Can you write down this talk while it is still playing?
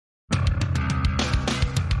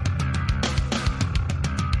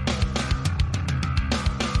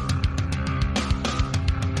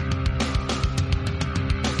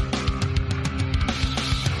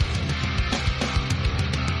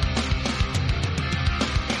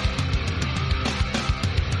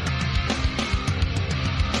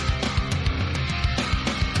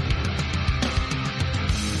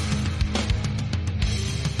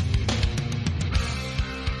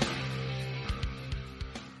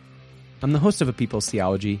I'm the host of A People's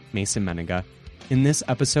Theology, Mason Menega. In this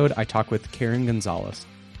episode, I talk with Karen González.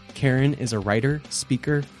 Karen is a writer,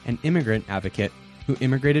 speaker, and immigrant advocate who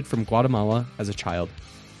immigrated from Guatemala as a child.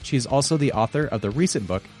 She is also the author of the recent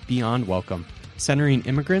book, Beyond Welcome, centering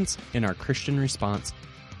immigrants in our Christian response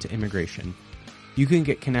to immigration. You can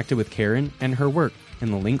get connected with Karen and her work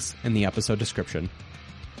in the links in the episode description.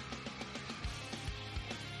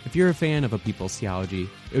 If you're a fan of A People's Theology,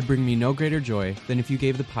 it would bring me no greater joy than if you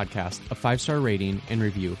gave the podcast a 5-star rating and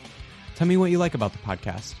review. Tell me what you like about the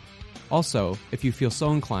podcast. Also, if you feel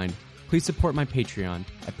so inclined, please support my Patreon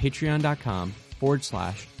at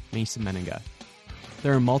patreon.com/Mason Menega.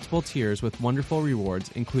 There are multiple tiers with wonderful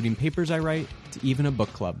rewards, including papers I write to even a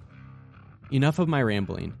book club. Enough of my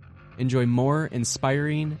rambling. Enjoy more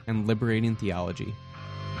inspiring and liberating theology.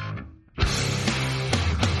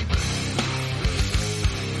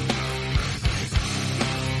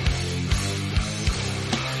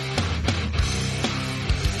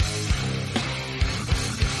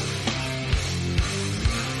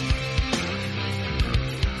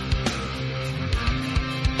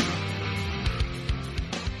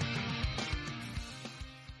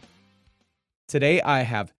 Today I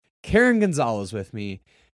have Karen González with me.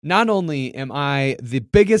 Not only am I the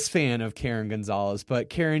biggest fan of Karen González, but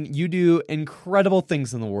Karen, you do incredible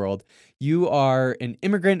things in the world. You are an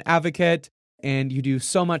immigrant advocate and you do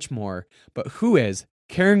so much more. But who is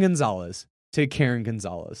Karen González to Karen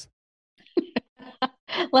González?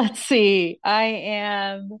 Let's see.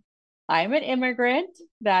 I'm an immigrant.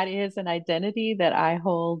 That is an identity that I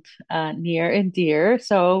hold near and dear.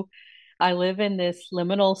 So I live in this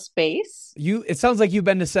liminal space. It sounds like you've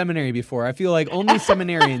been to seminary before. I feel like only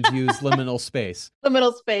seminarians use liminal space.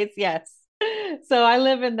 Liminal space, yes. So I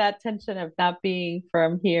live in that tension of not being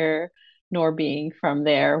from here nor being from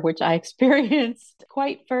there, which I experienced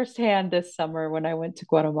quite firsthand this summer when I went to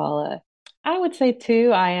Guatemala. I would say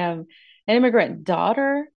too, I am an immigrant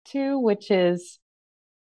daughter too,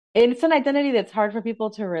 it's an identity that's hard for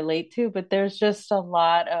people to relate to, but there's just a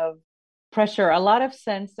lot of pressure, a lot of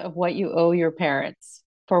sense of what you owe your parents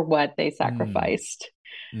for what they sacrificed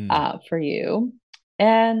for you.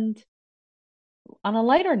 And on a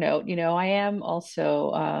lighter note, I am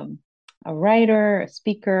also a writer, a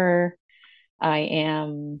speaker. I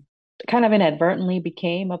am kind of inadvertently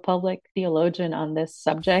became a public theologian on this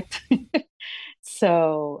subject.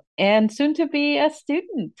 So, and soon to be a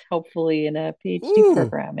student, hopefully in a PhD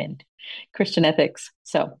program in Christian ethics.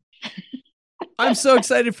 So I'm so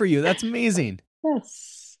excited for you. That's amazing.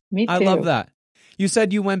 Yes, me too. I love that. You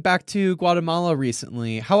said you went back to Guatemala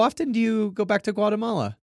recently. How often do you go back to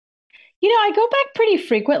Guatemala? I go back pretty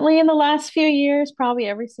frequently in the last few years, probably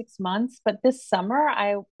every 6 months. But this summer,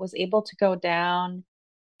 I was able to go down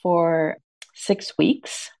for 6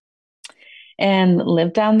 weeks and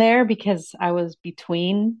live down there because I was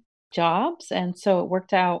between jobs. And so it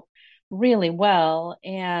worked out really well.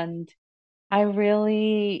 And I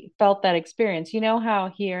really felt that experience. You know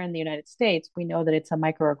how here in the United States, we know that it's a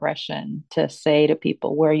microaggression to say to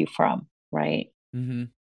people, where are you from? Right. Mm-hmm.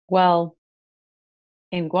 Well,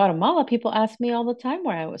 in Guatemala, people ask me all the time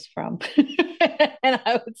where I was from. And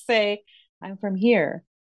I would say, I'm from here.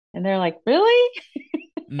 And they're like, really?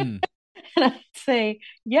 Mm. And I'd say,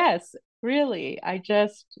 yes, really. I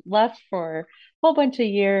just left for a whole bunch of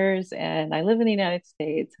years and I live in the United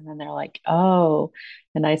States. And then they're like, oh.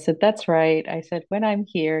 And I said, that's right. I said, when I'm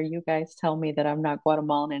here, you guys tell me that I'm not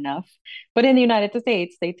Guatemalan enough. But in the United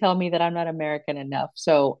States, they tell me that I'm not American enough.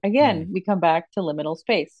 So again, we come back to liminal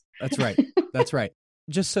space. That's right. That's right.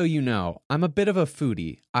 Just so you know, I'm a bit of a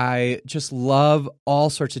foodie. I just love all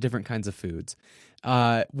sorts of different kinds of foods.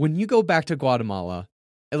 When you go back to Guatemala,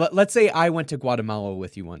 let's say I went to Guatemala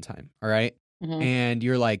with you one time, all right? Mm-hmm. And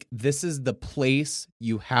you're like, this is the place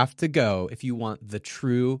you have to go if you want the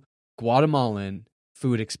true Guatemalan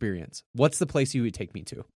food experience. What's the place you would take me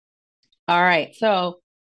to? All right. So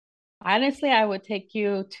honestly, I would take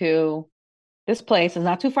you to this place. It's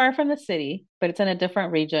not too far from the city, but it's in a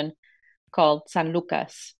different region called San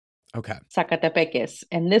Lucas. Okay. Zacatepeques.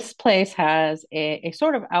 And this place has a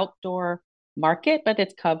sort of outdoor market, but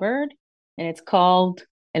it's covered. And it's called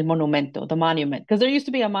El Monumento, the monument, because there used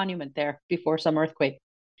to be a monument there before some earthquake.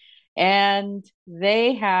 And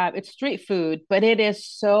it's street food, but it is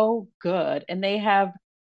so good. And they have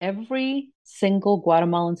every single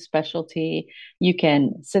Guatemalan specialty. You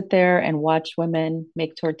can sit there and watch women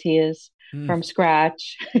make tortillas from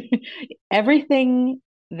scratch. Everything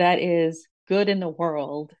that is good in the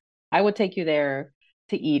world, I would take you there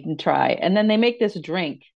to eat and try. And then they make this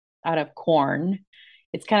drink out of corn.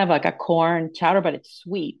 It's kind of like a corn chowder, but it's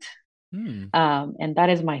sweet. Hmm. And that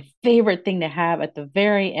is my favorite thing to have at the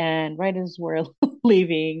very end, right as we're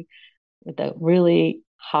leaving, with a really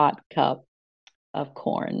hot cup of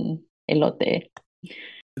corn, elote.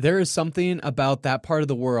 There is something about that part of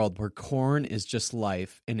the world where corn is just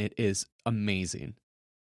life, and it is amazing.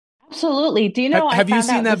 Absolutely. Do you Have know, I Have you found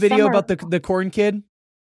seen out that this video about summer? the corn kid?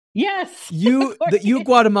 Yes, You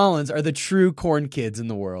Guatemalans are the true corn kids in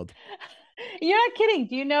the world. you're not kidding.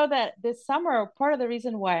 Do you know that this summer, part of the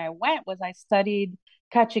reason why I went was I studied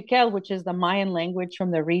Cachiquel, which is the Mayan language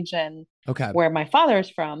from the region Okay. where my father is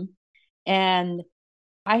from. And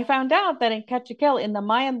I found out that in Cachiquel, in the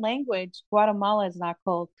Mayan language, Guatemala is not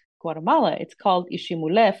called Guatemala. It's called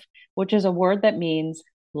Ishimulef, which is a word that means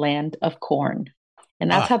land of corn.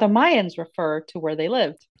 And that's how Ah, the Mayans refer to where they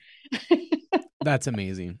lived. that's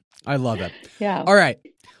amazing. I love it. Yeah. All right.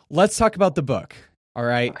 Let's talk about the book. All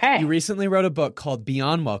right. You Okay. recently wrote a book called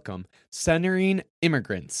Beyond Welcome, Centering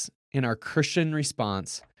Immigrants in Our Christian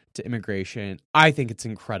Response to Immigration. I think it's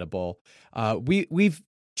incredible. We've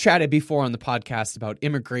chatted before on the podcast about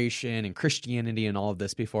immigration and Christianity and all of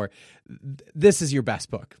this before. This is your best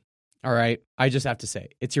book. All right. I just have to say,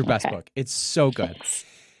 it's your best Okay. book. It's so good. Thanks.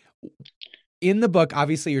 In the book,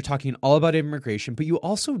 obviously, you're talking all about immigration, but you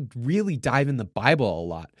also really dive in the Bible a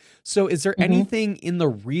lot. So, is there Mm-hmm. anything in the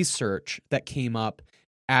research that came up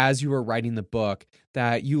as you were writing the book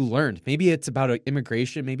that you learned? Maybe it's about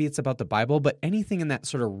immigration, maybe it's about the Bible, but anything in that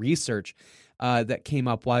sort of research that came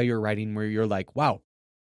up while you're writing where you're like, wow,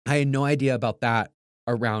 I had no idea about that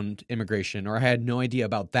around immigration, or I had no idea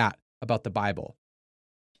about that about the Bible.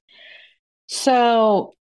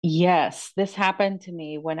 So, yes, this happened to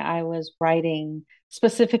me when I was writing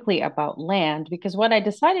specifically about land, because what I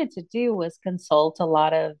decided to do was consult a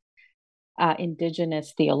lot of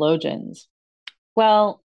indigenous theologians.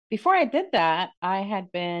 Well, before I did that, I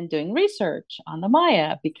had been doing research on the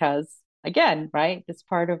Maya because, again, right, it's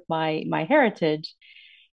part of my heritage.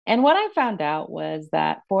 And what I found out was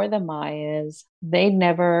that for the Mayas, they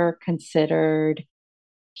never considered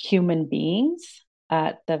human beings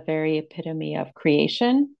at the very epitome of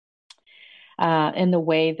creation, in the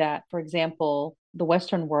way that, for example, the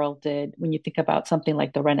Western world did when you think about something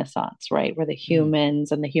like the Renaissance, right, where the Mm,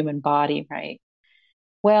 humans and the human body, right?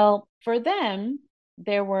 Well, for them,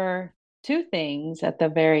 there were two things at the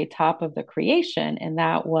very top of the creation, and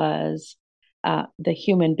that was the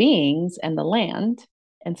human beings and the land.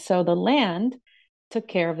 And so the land took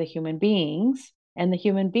care of the human beings, and the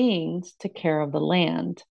human beings took care of the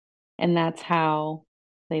land. And that's how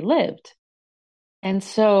they lived. And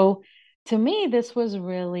so to me, this was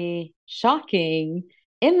really shocking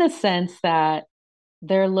in the sense that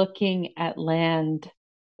they're looking at land,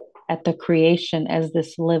 at the creation as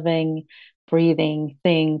this living, breathing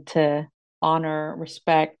thing to honor,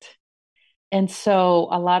 respect. And so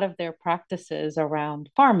a lot of their practices around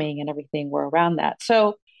farming and everything were around that.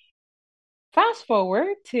 So fast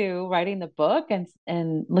forward to writing the book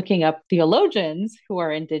and looking up theologians who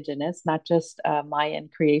are indigenous, not just Mayan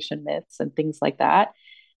creation myths and things like that.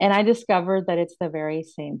 And I discovered that it's the very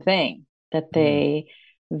same thing, that mm, they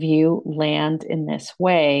view land in this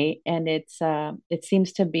way, and it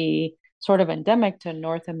seems to be sort of endemic to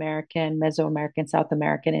North American, Mesoamerican, South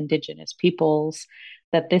American indigenous peoples,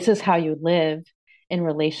 that this is how you live in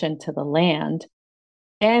relation to the land.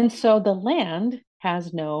 And so the land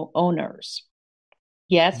has no owners.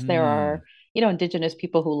 Yes, there mm, are, indigenous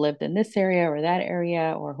people who lived in this area or that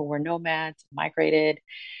area or who were nomads, migrated,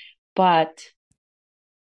 but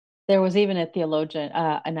there was even a theologian,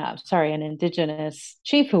 an indigenous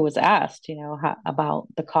chief who was asked, about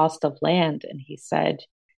the cost of land. And he said,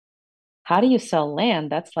 how do you sell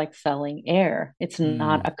land? That's like selling air. It's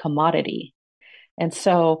not mm, a commodity. And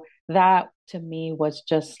so that to me was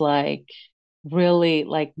just like really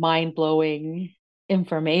like mind-blowing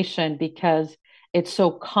information because it's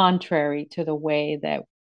so contrary to the way that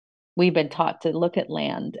we've been taught to look at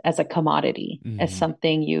land as a commodity, as mm.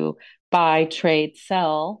 something you buy, trade,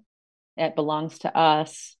 sell. It belongs to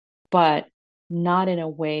us, but not in a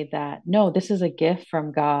way that, no, this is a gift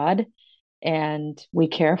from God and we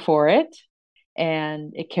care for it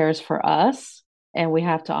and it cares for us and we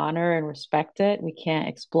have to honor and respect it. We can't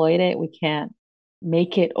exploit it. We can't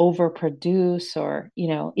make it overproduce or,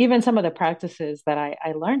 even some of the practices that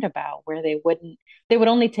I learned about where they would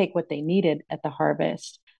only take what they needed at the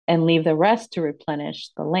harvest and leave the rest to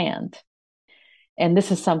replenish the land. And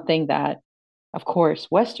this is something that, of course,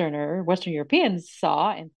 Western Europeans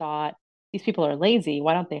saw and thought, these people are lazy.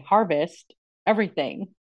 Why don't they harvest everything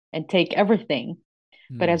and take everything?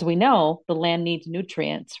 But Mm. as we know, the land needs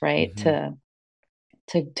nutrients, right? Mhm.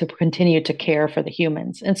 To continue to care for the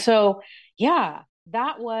humans. And so, yeah.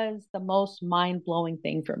 that was the most mind-blowing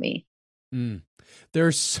thing for me. Mm.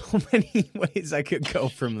 There's so many ways I could go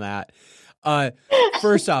from that.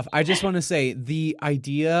 First off, I just want to say the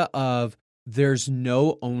idea of there's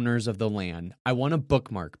no owners of the land. I want to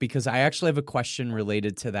bookmark because I actually have a question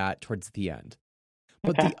related to that towards the end.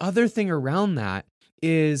 But Okay. the other thing around that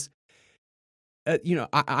is,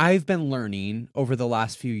 I've been learning over the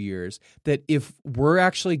last few years that if we're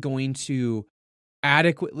actually going to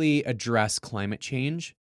adequately address climate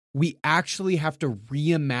change, we actually have to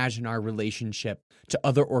reimagine our relationship to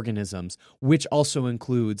other organisms, which also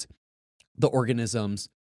includes the organisms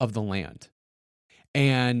of the land.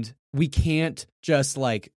 And we can't just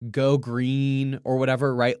like go green or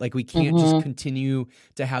whatever, right? Like we can't just Mm-hmm. continue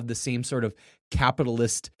to have the same sort of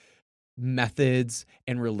capitalist methods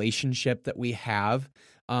and relationship that we have,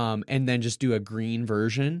 and then just do a green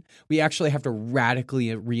version. We actually have to radically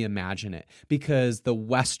reimagine it because the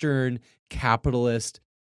Western capitalist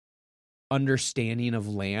understanding of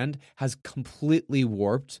land has completely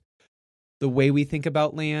warped the way we think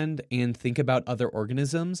about land and think about other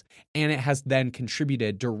organisms. And it has then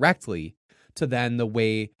contributed directly to then the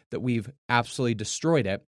way that we've absolutely destroyed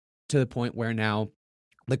it to the point where now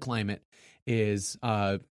the climate is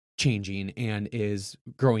changing and is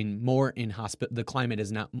growing more the climate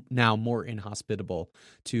is now more inhospitable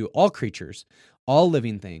to all creatures, all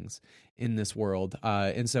living things in this world.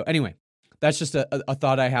 And so anyway, that's just a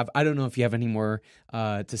thought I have. I don't know if you have any more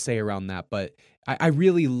to say around that, but I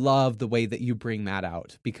really love the way that you bring that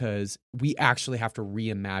out because we actually have to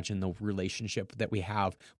reimagine the relationship that we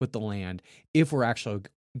have with the land if we're actually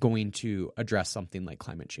going to address something like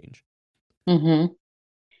climate change. Mm-hmm.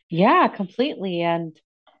 Yeah, completely. And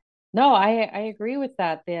no, I agree with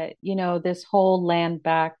that. That, this whole land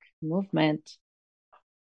back movement,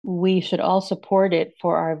 we should all support it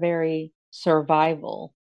for our very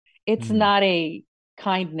survival. It's Mm, not a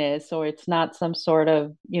kindness or it's not some sort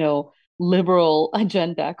of, liberal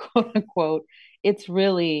agenda, quote unquote. It's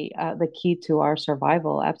really the key to our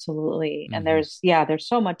survival. Absolutely. And hmm there's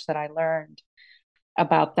so much that I learned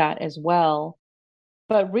about that as well.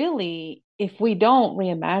 But really, if we don't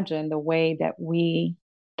reimagine the way that we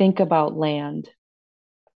think about land,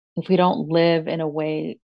 if we don't live in a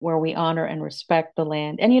way where we honor and respect the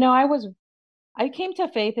land, and I came to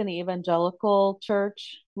faith in the evangelical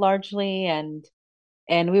church largely,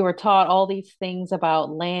 and we were taught all these things about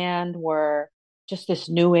land were just this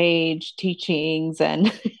new age teachings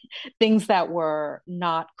and things that were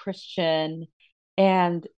not Christian.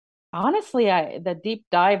 And honestly, the deep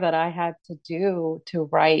dive that I had to do to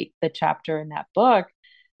write the chapter in that book,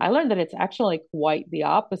 I learned that it's actually quite the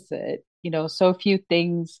opposite. So few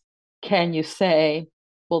things can you say,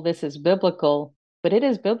 well, this is biblical, but it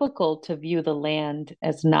is biblical to view the land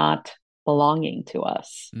as not belonging to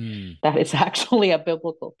us. mm. That is actually a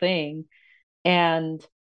biblical thing. And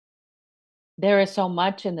there is so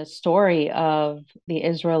much in the story of the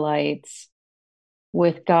Israelites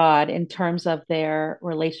with God in terms of their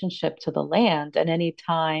relationship to the land. And any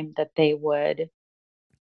time that they would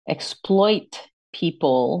exploit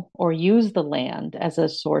people or use the land as a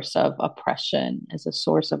source of oppression, as a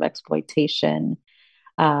source of exploitation,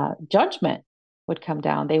 judgment would come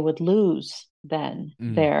down. They would lose then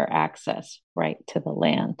Mm. their access right to the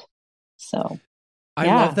land. So, I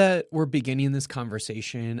love yeah. that we're beginning this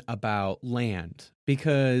conversation about land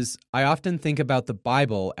because I often think about the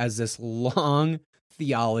Bible as this long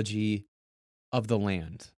theology of the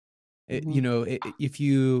land. Mhm. If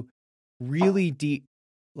you really deep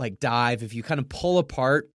like dive, if you kind of pull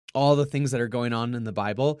apart all the things that are going on in the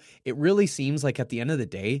Bible, it really seems like at the end of the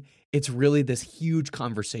day, it's really this huge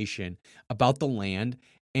conversation about the land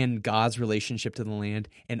and God's relationship to the land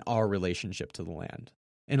and our relationship to the land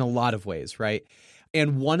in a lot of ways, right?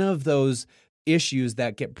 And one of those issues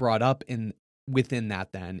that get brought up in within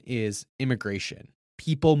that then is immigration,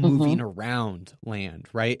 people moving Mhm. around land,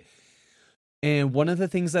 right? And one of the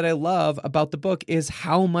things that I love about the book is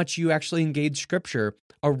how much you actually engage scripture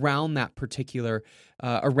around that particular,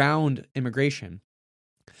 around immigration.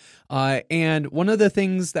 And one of the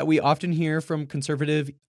things that we often hear from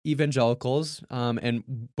conservative evangelicals, and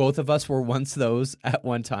both of us were once those at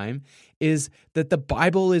one time, is that the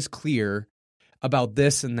Bible is clear about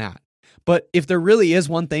this and that. But if there really is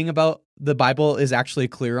one thing about the Bible is actually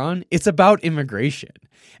clear on, it's about immigration.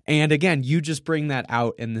 And again, you just bring that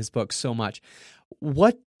out in this book so much.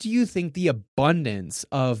 What do you think the abundance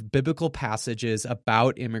of biblical passages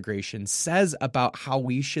about immigration says about how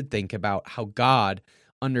we should think about how God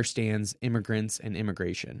understands immigrants and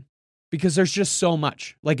immigration? because there's just so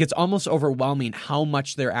much. Like, it's almost overwhelming how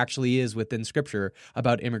much there actually is within scripture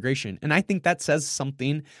about immigration. And I think that says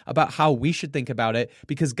something about how we should think about it,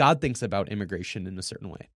 because God thinks about immigration in a certain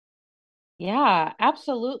way. Yeah,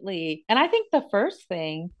 absolutely. And I think the first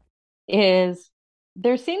thing is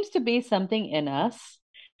there seems to be something in us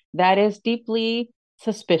that is deeply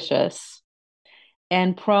suspicious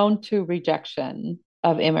and prone to rejection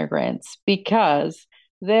of immigrants because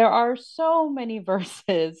there are so many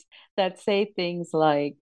verses that say things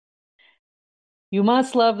like, you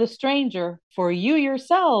must love the stranger, for you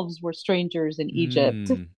yourselves were strangers in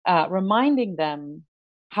Egypt, Mm, reminding them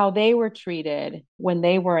how they were treated when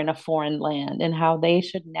they were in a foreign land and how they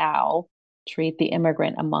should now treat the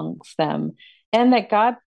immigrant amongst them. And that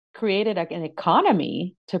God created an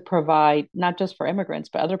economy to provide not just for immigrants,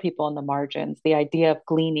 but other people on the margins. The idea of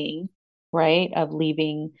gleaning, right? Of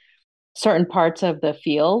leaving certain parts of the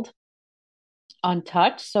field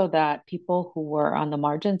untouched so that people who were on the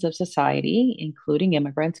margins of society, including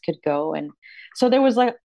immigrants, could go. And so there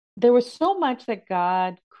was so much that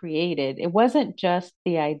God created. It wasn't just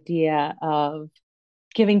the idea of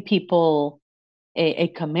giving people a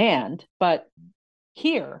command, but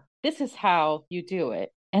here, this is how you do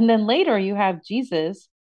it. And then later you have Jesus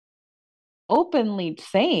openly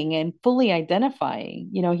saying and fully identifying,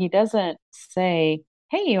 he doesn't say,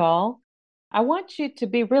 hey, y'all, I want you to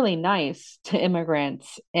be really nice to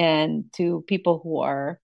immigrants and to people who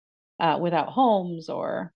are without homes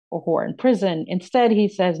or who are in prison. Instead, he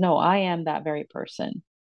says, no, I am that very person.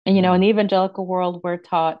 And, in mm, the evangelical world, we're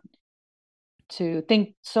taught to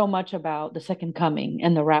think so much about the second coming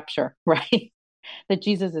and the rapture, right? That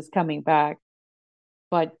Jesus is coming back.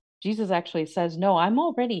 But Jesus actually says, no, I'm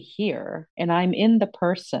already here and I'm in the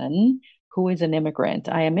person who is an immigrant.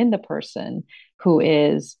 I am in the person who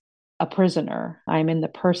is a prisoner. I'm in the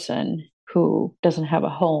person who doesn't have a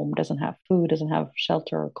home, doesn't have food, doesn't have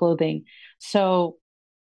shelter or clothing. So,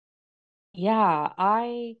 yeah,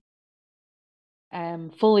 I am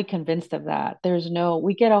fully convinced of that.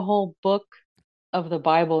 We get a whole book of the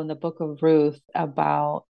Bible in the book of Ruth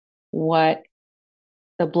about what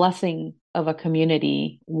the blessing of a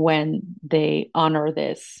community when they honor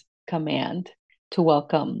this command to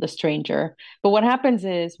welcome the stranger. But what happens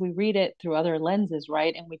is we read it through other lenses,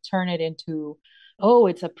 right? And we turn it into, oh,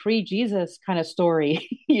 it's a pre-Jesus kind of story.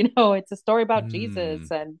 It's a story about Jesus.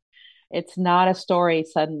 mm, And it's not a story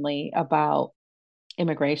suddenly about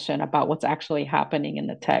immigration, about what's actually happening in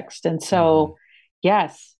the text. And mhm, so,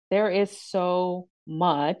 yes, there is so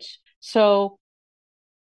much. So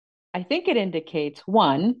I think it indicates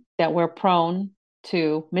one, that we're prone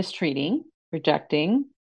to mistreating, rejecting,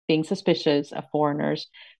 being suspicious of foreigners.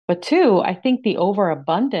 But two, I think the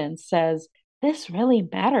overabundance says this really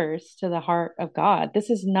matters to the heart of God. This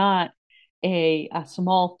is not a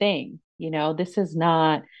small thing. This is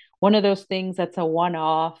not one of those things that's a one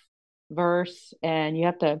off verse and you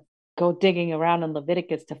have to go digging around in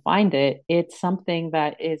Leviticus to find it. It's something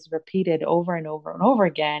that is repeated over and over and over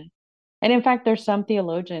again. And in fact, there's some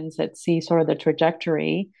theologians that see sort of the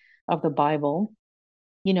trajectory of the Bible.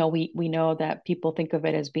 We know that people think of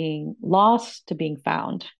it as being lost to being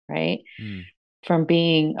found, right? mm, From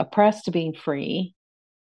being oppressed to being free.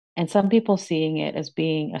 And some people seeing it as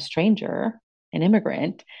being a stranger, an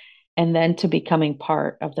immigrant, and then to becoming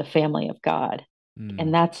part of the family of God. And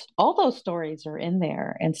mm. that's all those stories are in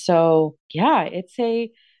there. And so, yeah, it's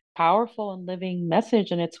a powerful and living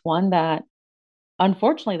message. And it's one that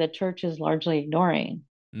unfortunately the church is largely ignoring.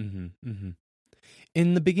 Mhm, mhm.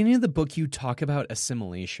 In the beginning of the book, you talk about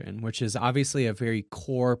assimilation, which is obviously a very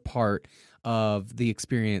core part of the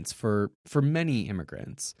experience for many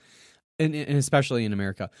immigrants, and especially in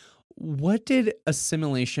America. What did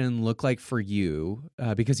assimilation look like for you?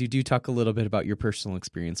 Because you do talk a little bit about your personal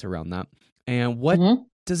experience around that. And what Mhm.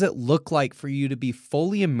 does it look like for you to be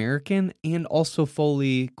fully American and also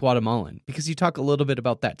fully Guatemalan? Because you talk a little bit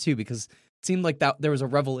about that too, because it seemed like that there was a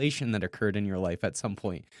revelation that occurred in your life at some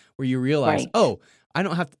point where you realize, Right, oh, I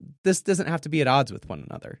don't have this doesn't have to be at odds with one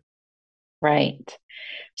another. right.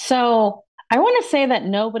 So I want to say that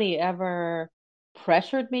nobody ever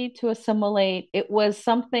pressured me to assimilate. It was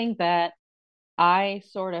something that I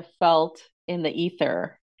sort of felt in the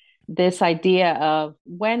ether. This idea of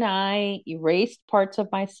when I erased parts of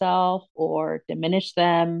myself or diminished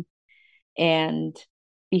them and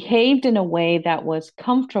behaved in a way that was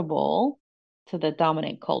comfortable to the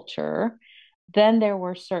dominant culture, then there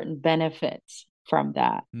were certain benefits from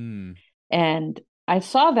that. Hmm. And I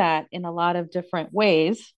saw that in a lot of different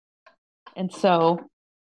ways. And so,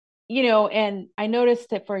 and I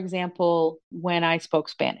noticed it, for example, when I spoke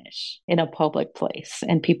Spanish in a public place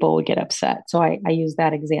and people would get upset. So I use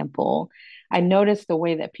that example. I noticed the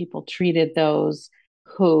way that people treated those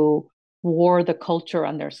who wore the culture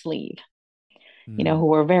on their sleeve, Mm. who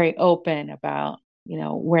were very open about,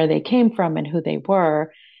 where they came from and who they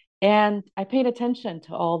were. And I paid attention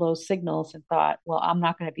to all those signals and thought, well, I'm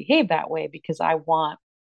not going to behave that way because I want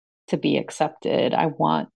to be accepted. I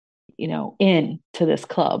want, in to this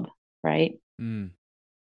club, right? Mm.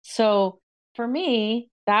 So for me,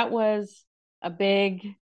 that was a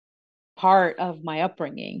big part of my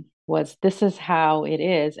upbringing was this is how it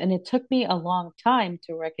is. And it took me a long time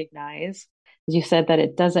to recognize, as you said, that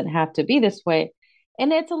it doesn't have to be this way.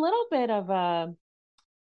 And it's a little bit of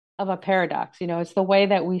a paradox. It's the way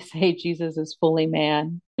that we say Jesus is fully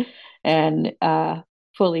man and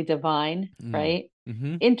fully divine, Mm. right?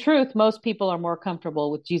 Mm-hmm. In truth, most people are more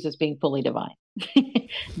comfortable with Jesus being fully divine.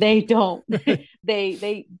 they don't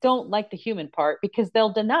they don't like the human part because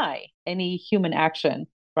they'll deny any human action,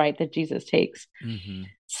 right, that Jesus takes. Mm-hmm.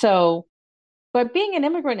 So, but being an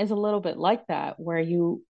immigrant is a little bit like that, where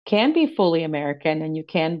you can be fully American and you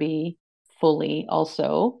can be fully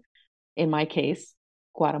also, in my case,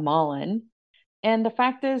 Guatemalan. And the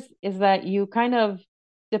fact is that you kind of,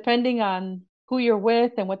 depending on who you're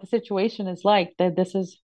with and what the situation is like, that this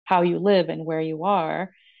is how you live and where you are.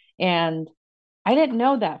 And I didn't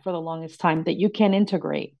know that for the longest time, that you can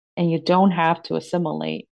integrate and you don't have to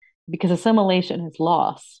assimilate, because assimilation is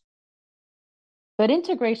loss. But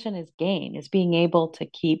integration is gain, is being able to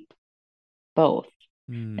keep both.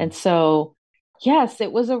 Mm. And so, yes,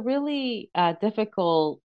 it was a really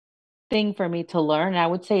difficult thing for me to learn. I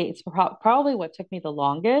would say it's probably what took me the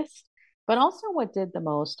longest, but also what did the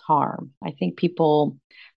most harm. I think people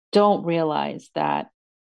don't realize that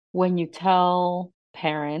when you tell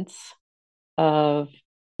parents of,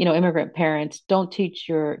 immigrant parents, don't teach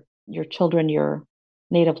your children your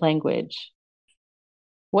native language,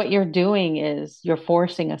 what you're doing is you're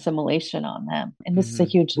forcing assimilation on them. And this is a Mm-hmm.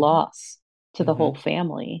 huge loss to the Mm-hmm. whole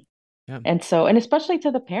family. Yeah. And so, and especially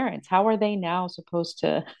to the parents, how are they now supposed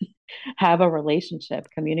to have a relationship,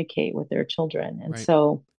 communicate with their children? And Right.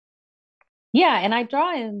 so, yeah, and I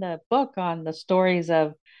draw in the book on the stories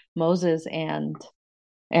of Moses and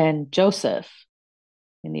Joseph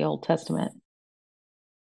in the Old Testament.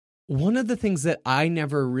 One of the things that I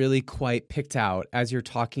never really quite picked out as you're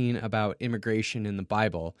talking about immigration in the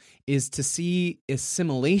Bible is to see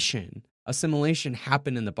assimilation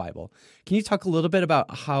happen in the Bible. Can you talk a little bit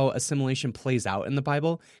about how assimilation plays out in the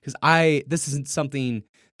Bible? Because this isn't something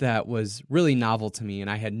that was really novel to me and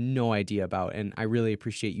I had no idea about, and I really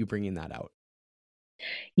appreciate you bringing that out.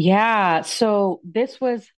 Yeah, so this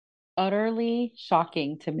was utterly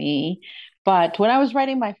shocking to me. But when I was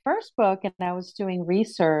writing my first book and I was doing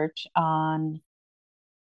research on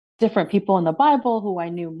different people in the Bible who I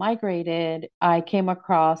knew migrated, I came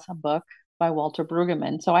across a book by Walter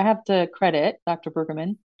Brueggemann. So I have to credit Dr.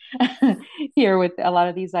 Brueggemann here with a lot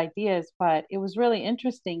of these ideas. But it was really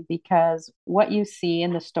interesting because what you see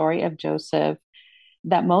in the story of Joseph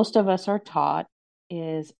that most of us are taught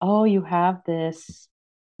is, oh, you have this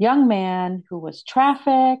young man who was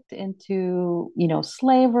trafficked into,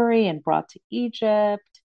 slavery and brought to Egypt,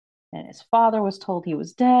 and his father was told he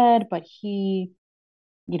was dead, but he,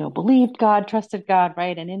 believed God, trusted God,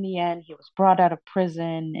 right? And in the end, he was brought out of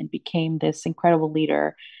prison and became this incredible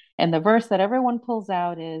leader. And the verse that everyone pulls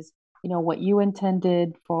out is, what you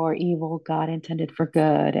intended for evil, God intended for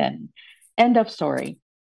good, and end of story.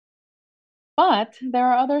 But there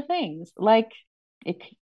are other things like it,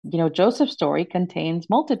 Joseph's story contains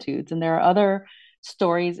multitudes, and there are other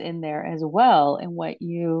stories in there as well. And what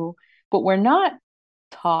we're not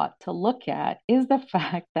taught to look at is the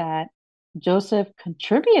fact that Joseph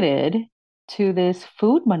contributed to this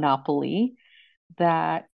food monopoly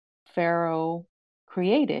that Pharaoh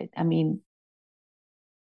created. I mean,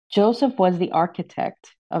 Joseph was the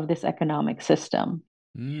architect of this economic system.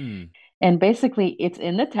 Mm. And basically, it's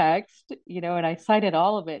in the text, and I cited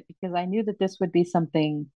all of it because I knew that this would be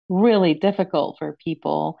something really difficult for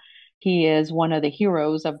people. He is one of the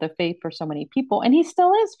heroes of the faith for so many people, and he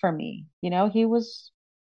still is for me. He was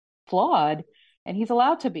flawed, and he's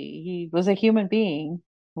allowed to be. He was a human being,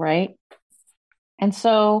 right? And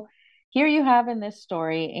so here you have in this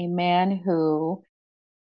story a man who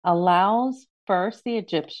allows first the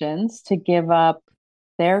Egyptians to give up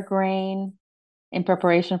their grain in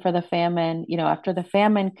preparation for the famine. After the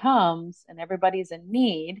famine comes and everybody's in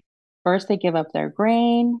need, first they give up their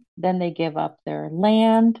grain, then they give up their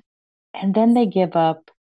land, and then they give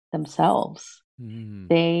up themselves. Mm.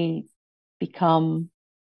 They become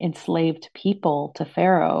enslaved people to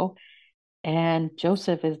Pharaoh. And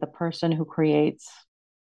Joseph is the person who creates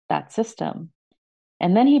that system.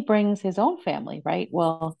 And then he brings his own family, right?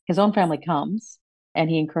 Well, his own family comes and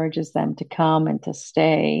he encourages them to come and to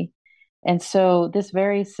stay. And so, this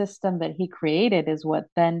very system that he created is what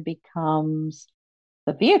then becomes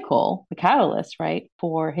the vehicle, the catalyst, right,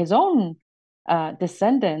 for his own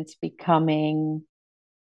descendants becoming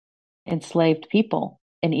enslaved people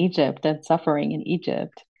in Egypt and suffering in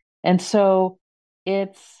Egypt. And so,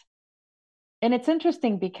 it's it's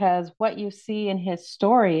interesting because what you see in his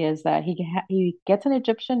story is that he gets an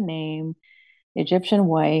Egyptian name, Egyptian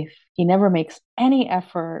wife. He never makes any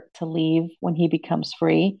effort to leave when he becomes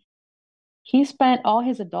free. He spent all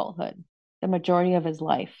his adulthood, the majority of his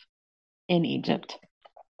life, in Egypt.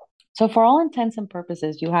 So, for all intents and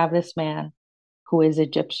purposes, you have this man who is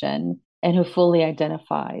Egyptian and who fully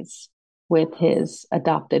identifies with his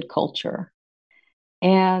adopted culture.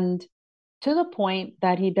 And to the point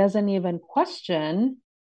that he doesn't even question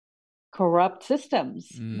corrupt systems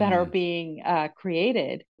that are Mm. being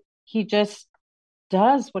created. He just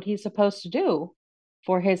does what he's supposed to do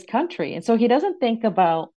for his country. And so he doesn't think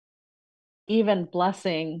about even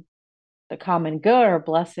blessing the common good or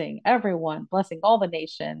blessing everyone, blessing all the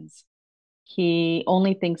nations. He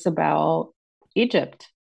only thinks about Egypt,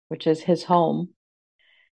 which is his home.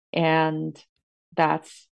 And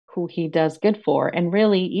that's who he does good for. And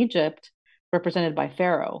really, Egypt, represented by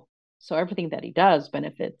Pharaoh. So everything that he does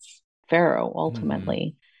benefits Pharaoh Mm-hmm.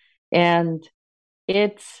 ultimately. And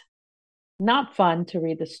it's not fun to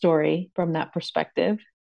read the story from that perspective,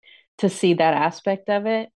 to see that aspect of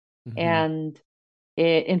it. Mm-hmm. And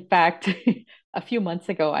in fact, a few months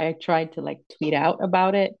ago, I tried to like tweet out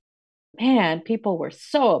about it. Man, people were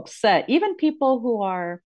so upset. Even people who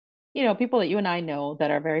are, people that you and I know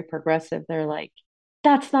that are very progressive, they're like,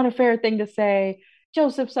 that's not a fair thing to say.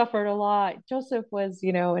 Joseph suffered a lot. Joseph was,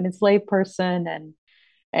 an enslaved person,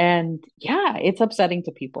 and yeah, it's upsetting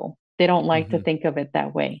to people. They don't like to Mm-hmm. think of it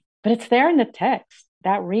that way, but it's there in the text.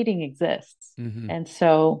 That reading exists. Mm-hmm. And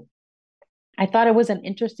so I thought it was an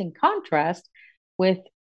interesting contrast with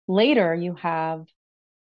later you have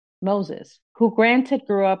Moses, who granted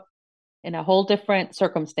grew up in a whole different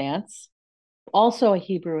circumstance, also a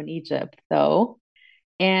Hebrew in Egypt, though.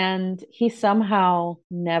 And he somehow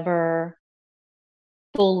never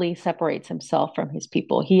fully separates himself from his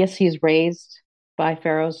people. He's raised by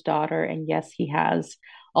Pharaoh's daughter, and yes, he has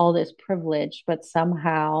all this privilege, but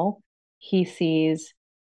somehow he sees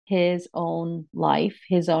his own life,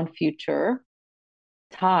 his own future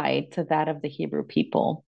tied to that of the Hebrew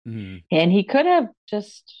people. Mm-hmm. And he could have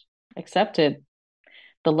just accepted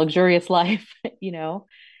the luxurious life, you know,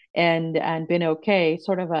 and been okay,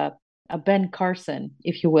 sort of a Ben Carson,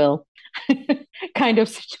 if you will, kind of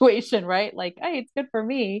situation, right? Like, hey, it's good for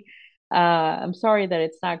me. I'm sorry that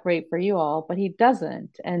it's not great for you all, but he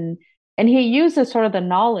doesn't. And he uses sort of the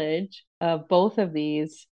knowledge of both of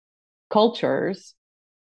these cultures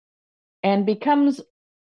and becomes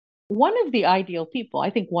one of the ideal people.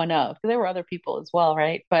 I think one of, because there were other people as well,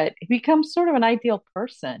 right? But he becomes sort of an ideal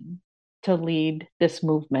person to lead this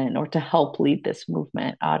movement or to help lead this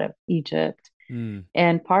movement out of Egypt. Mm.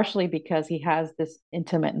 And partially because he has this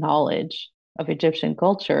intimate knowledge of Egyptian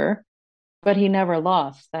culture, but he never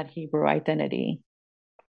lost that Hebrew identity.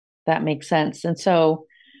 That makes sense. And so,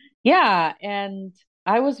 yeah, and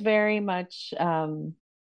I was very much,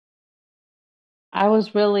 I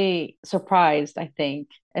was really surprised, I think,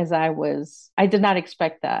 I did not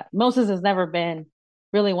expect that. Moses has never been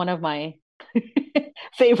really one of my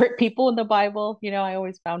favorite people in the Bible. I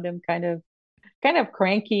always found him kind of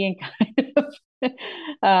cranky and kind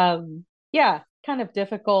of yeah, kind of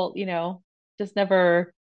difficult, just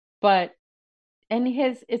never but and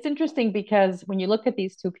his it's interesting because when you look at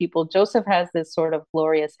these two people, Joseph has this sort of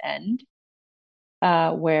glorious end,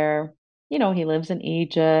 where he lives in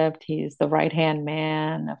Egypt, he's the right-hand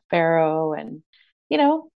man of Pharaoh, and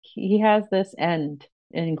he has this end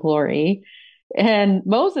in glory. And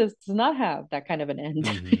Moses does not have that kind of an end.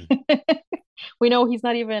 Mm-hmm. We know he's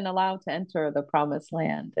not even allowed to enter the promised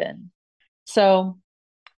land. So,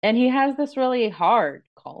 and he has this really hard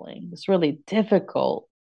calling, this really difficult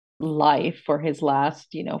life for his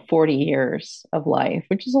last, 40 years of life,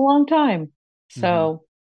 which is a long time. Mm-hmm. So,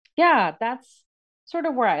 yeah, that's sort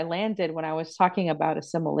of where I landed when I was talking about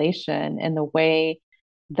assimilation and the way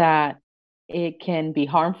that it can be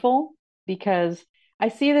harmful, because I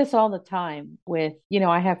see this all the time with,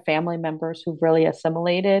 I have family members who've really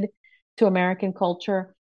assimilated to American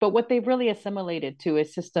culture, but what they've really assimilated to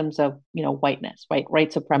is systems of, whiteness,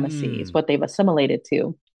 white supremacy is Mm. what they've assimilated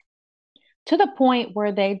to the point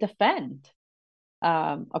where they defend.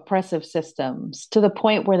 oppressive systems to the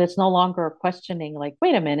point where it's no longer questioning, like,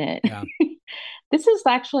 wait a minute, Yeah. this is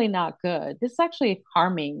actually not good. This is actually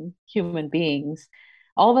harming human beings.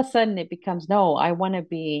 All of a sudden, it becomes, no, I want to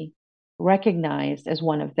be recognized as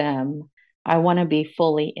one of them. I want to be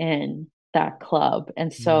fully in that club.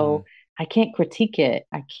 And Mm, so I can't critique it.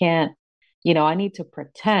 I can't, I need to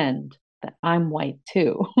pretend that I'm white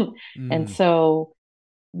too. And mm, so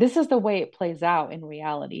this is the way it plays out in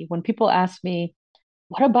reality. When people ask me,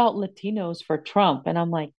 what about Latinos for Trump? And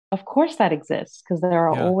I'm like, of course that exists because there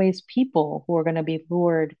are yeah. always people who are going to be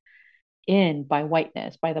lured in by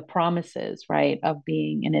whiteness, by the promises, right, of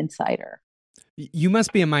being an insider. You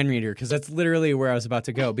must be a mind reader because that's literally where I was about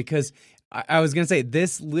to go. Because I was going to say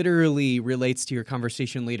this literally relates to your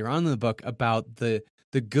conversation later on in the book about the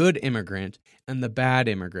good immigrant and the bad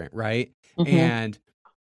immigrant, right? Mm-hmm. And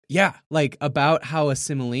yeah, like about how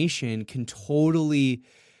assimilation can totally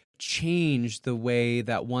change the way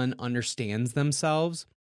that one understands themselves,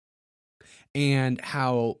 and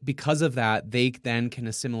how because of that they then can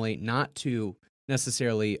assimilate not to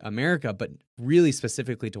necessarily America but really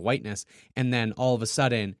specifically to whiteness, and then all of a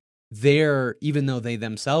sudden they're, even though they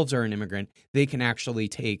themselves are an immigrant, they can actually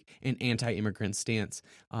take an anti-immigrant stance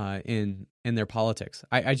in their politics.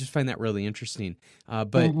 I just find that really interesting,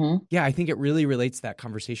 but Mm-hmm. yeah, I think it really relates to that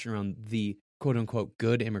conversation around the quote unquote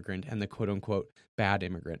good immigrant and the quote unquote bad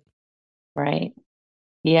immigrant. Right.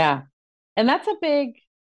 Yeah. And that's a big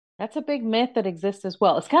myth that exists as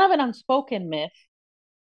well. It's kind of an unspoken myth,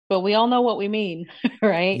 but we all know what we mean,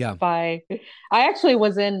 right? Yeah. I actually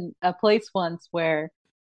was in a place once where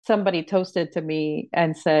somebody toasted to me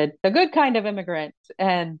and said, the good kind of immigrant.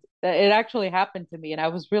 And it actually happened to me, and I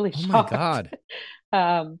was really Oh my shocked. God.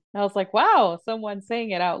 I was like, wow, someone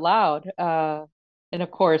saying it out loud. And of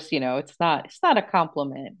course, it's not a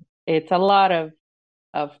compliment. It's a lot of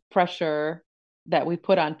pressure that we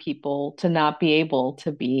put on people to not be able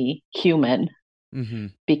to be human Mm-hmm.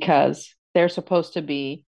 because they're supposed to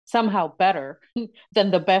be somehow better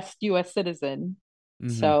than the best US citizen.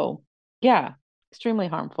 Mm-hmm. So, yeah, extremely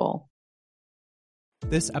harmful.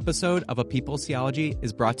 This episode of A People's Theology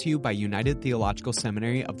is brought to you by United Theological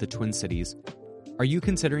Seminary of the Twin Cities. Are you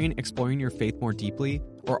considering exploring your faith more deeply,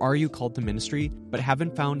 or are you called to ministry but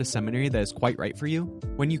haven't found a seminary that is quite right for you?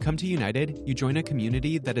 When you come to United, you join a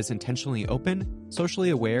community that is intentionally open,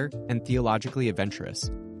 socially aware, and theologically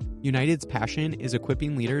adventurous. United's passion is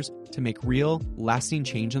equipping leaders to make real, lasting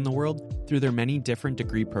change in the world through their many different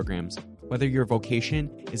degree programs. Whether your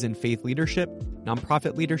vocation is in faith leadership,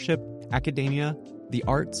 nonprofit leadership, academia, the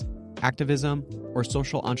arts, activism, or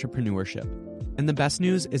social entrepreneurship. And the best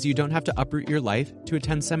news is you don't have to uproot your life to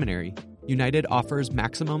attend seminary. United offers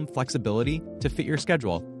maximum flexibility to fit your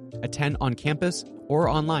schedule. Attend on campus or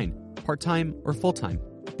online, part-time or full-time.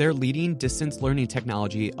 Their leading distance learning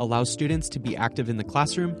technology allows students to be active in the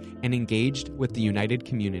classroom and engaged with the United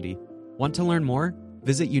community. Want to learn more?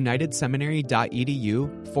 Visit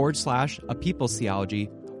unitedseminary.edu/a people's theology,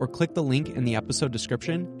 or click the link in the episode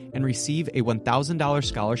description and receive a $1,000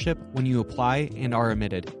 scholarship when you apply and are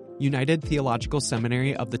admitted. United Theological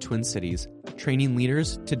Seminary of the Twin Cities, training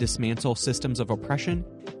leaders to dismantle systems of oppression,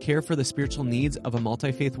 care for the spiritual needs of a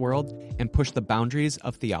multi-faith world, and push the boundaries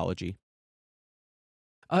of theology.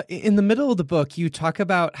 In the middle of the book, you talk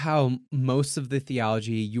about how most of the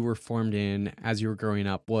theology you were formed in as you were growing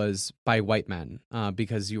up was by white men,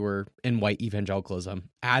 because you were in white evangelicalism,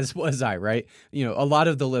 as was I, right? You know, a lot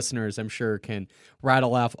of the listeners, I'm sure, can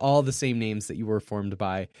rattle off all the same names that you were formed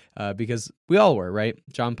by, because we all were, right?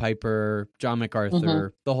 John Piper, John Mm-hmm.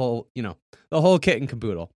 MacArthur, the whole kit and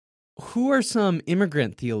caboodle. Who are some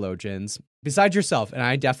immigrant theologians, besides yourself, and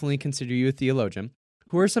I definitely consider you a theologian,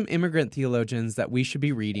 who are some immigrant theologians that we should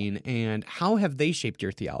be reading, and how have they shaped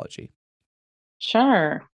your theology?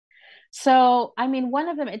 Sure. So, I mean, one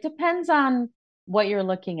of them, it depends on what you're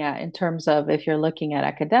looking at in terms of if you're looking at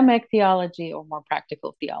academic theology or more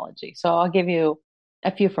practical theology. So, I'll give you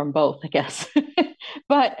a few from both, I guess.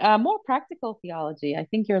 But more practical theology, I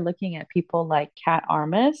think you're looking at people like Kat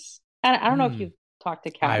Armis. And I don't know if Hmm. you've talked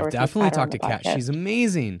to Kat I've or if you've definitely had her on talked the to Kat. podcast. She's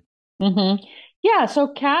amazing. Yeah, so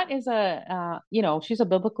Kat is she's a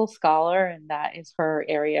biblical scholar, and that is her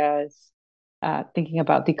area is thinking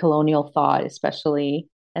about decolonial thought, especially.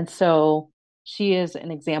 And so she is an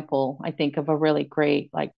example, I think, of a really great,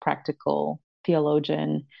 like, practical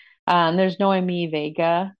theologian. There's Noemi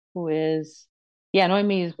Vega,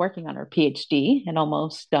 Noemi is working on her PhD and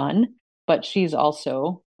almost done, but she's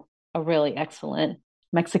also a really excellent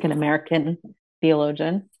Mexican American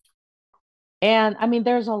theologian. And I mean,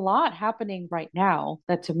 there's a lot happening right now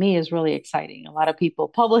that to me is really exciting. A lot of people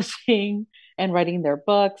publishing. and writing their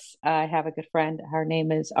books. I have a good friend. Her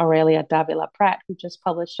name is Aurelia Davila Pratt, who just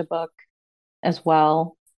published a book as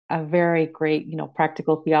well, a very great,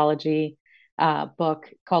 practical theology book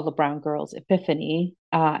called The Brown Girl's Epiphany.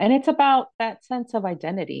 And it's about that sense of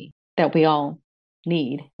identity that we all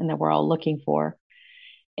need and that we're all looking for.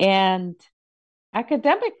 And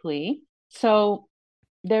academically, so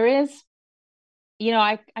there is,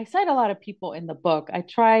 I cite a lot of people in the book. I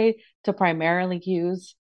try to primarily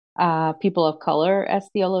use people of color as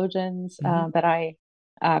theologians Mm-hmm. that I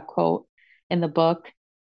quote in the book.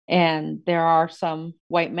 And there are some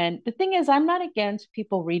white men. The thing is, I'm not against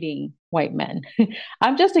people reading white men.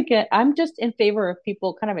 I'm just in favor of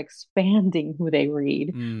people kind of expanding who they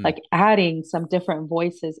read, Mm. like adding some different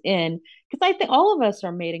voices in. Because I think all of us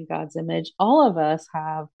are made in God's image. All of us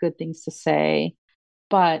have good things to say,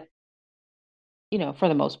 but for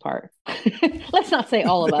the most part, let's not say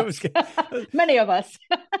all of That us, was good. many of us,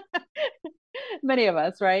 many of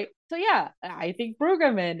us, right? So yeah, I think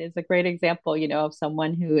Brueggemann is a great example, of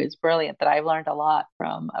someone who is brilliant that I've learned a lot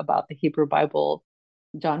from about the Hebrew Bible.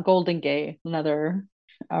 John Goldingay, another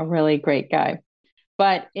a really great guy.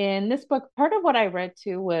 But in this book, part of what I read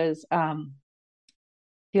too was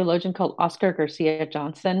theologian called Oscar Garcia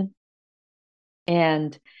Johnson,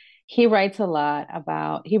 and he writes a lot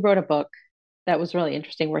about. He wrote a book that was really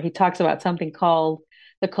interesting where he talks about something called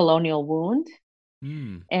the colonial wound,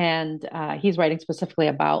 Mm. and he's writing specifically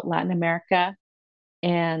about Latin America.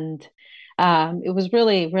 And it was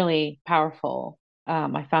really, really powerful.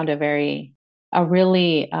 I found a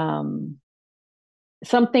really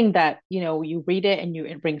something that you read it and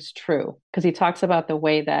it rings true because he talks about the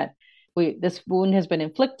way that this wound has been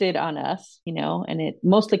inflicted on us, and it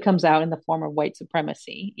mostly comes out in the form of white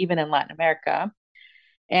supremacy, even in Latin America,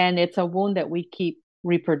 and it's a wound that we keep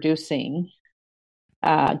reproducing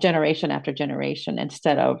generation after generation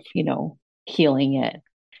instead of healing it.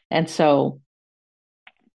 And so,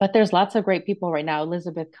 but there's lots of great people right now.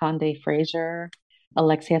 Elizabeth Conde Fraser,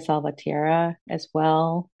 Alexia Salvatierra as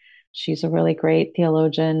well. She's a really great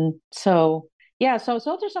theologian. So yeah, so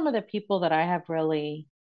those are some of the people that I have really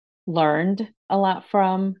learned a lot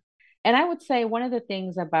from. And I would say one of the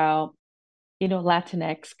things about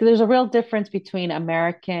Latinx, 'cause there's a real difference between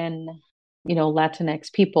American,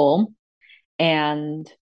 Latinx people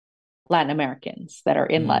and Latin Americans that are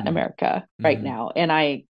in Latin Mm. America right Mm-hmm. now. And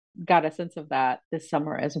I got a sense of that this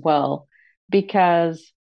summer as well,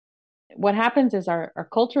 because what happens is our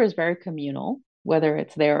culture is very communal, whether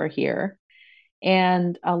it's there or here.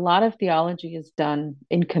 And a lot of theology is done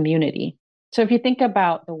in community. So if you think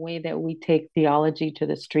about the way that we take theology to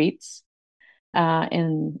the streets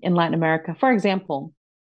in Latin America, for example,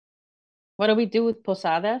 what do we do with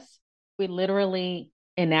posadas? We literally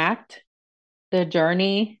enact the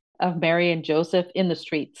journey of Mary and Joseph in the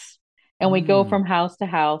streets. And we go Mm. from house to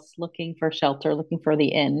house looking for shelter, looking for the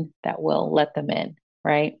inn that will let them in,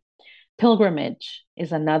 right? Pilgrimage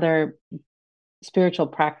is another spiritual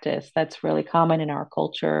practice that's really common in our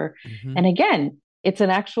culture. Mm-hmm. And again, it's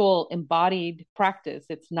an actual embodied practice.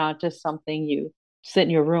 It's not just something you sit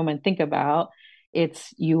in your room and think about.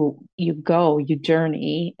 It's you go, you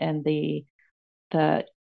journey, and the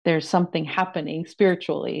there's something happening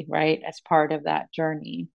spiritually, right, as part of that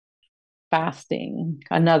journey. Fasting,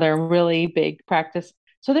 another really big practice.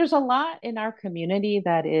 So there's a lot in our community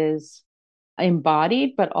that is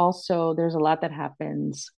embodied, but also there's a lot that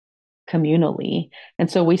happens communally. And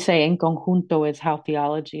so we say en conjunto is how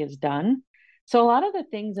theology is done. So a lot of the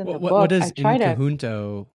things in the What book, I does try in to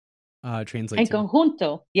conjunto translate en to?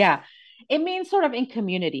 conjunto, yeah. It means sort of in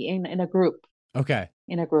community, in a group, Okay.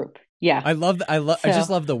 in a group. Yeah. I just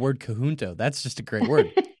So love the word conjunto. That's just a great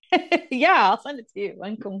word. yeah, I'll send it to you.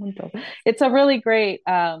 En conjunto. It's a really great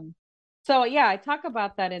so yeah, I talk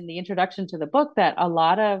about that in the introduction to the book, that a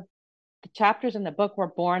lot of the chapters in the book were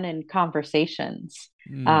born in conversations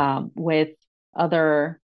Mm. with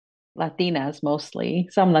other Latinas, mostly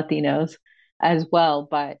some Latinos as well,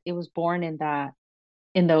 but it was born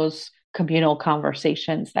in those communal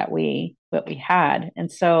conversations that we had.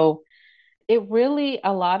 And so it really,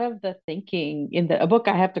 a lot of the thinking in the book,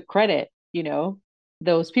 I have to credit,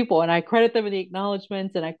 those people, and I credit them in the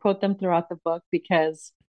acknowledgments and I quote them throughout the book,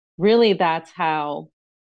 because really that's how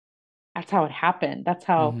it happened. That's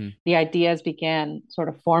how Mm-hmm. the ideas began sort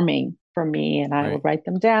of forming for me, and I Right. would write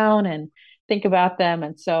them down and think about them.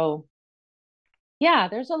 And so yeah,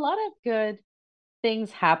 there's a lot of good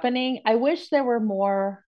things happening. I wish there were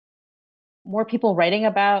more people writing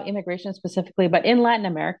about immigration specifically, but in Latin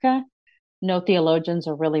America, no theologians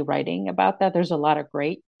are really writing about that. There's a lot of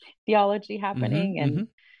great theology Mm-hmm. happening, Mm-hmm. and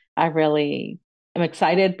I really am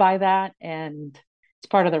excited by that. And it's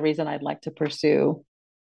part of the reason I'd like to pursue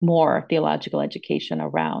more theological education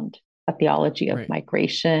around a theology of Right.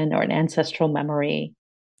 migration or an ancestral memory.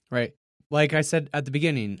 Right. Like I said at the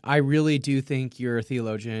beginning, I really do think you're a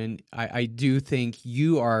theologian. I do think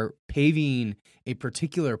you are paving a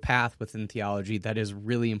particular path within theology that is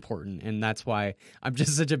really important. And that's why I'm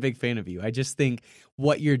just such a big fan of you. I just think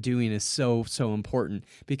what you're doing is so, so important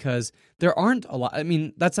because there aren't a lot. I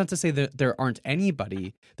mean, that's not to say that there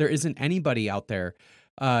isn't anybody out there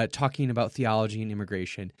talking about theology and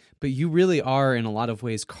immigration, but you really are in a lot of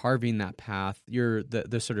ways carving that path. You're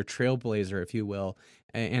the sort of trailblazer, if you will.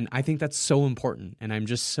 And I think that's so important. And I'm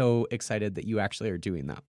just so excited that you actually are doing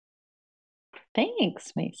that.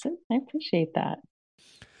 Thanks, Mason. I appreciate that.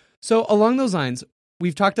 So along those lines,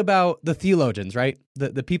 we've talked about the theologians, right?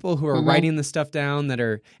 The people who are Mm-hmm. writing the stuff down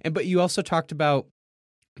but you also talked about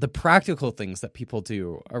the practical things that people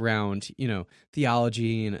do around,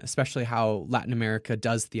 theology and especially how Latin America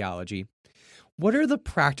does theology. What are the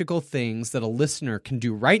practical things that a listener can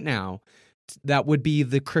do right now that would be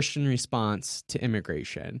the Christian response to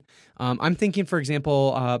immigration? I'm thinking, for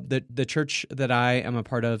example, the church that I am a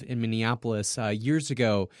part of in Minneapolis years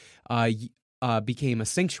ago became a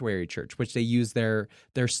sanctuary church, which they use their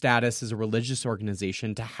status as a religious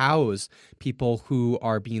organization to house people who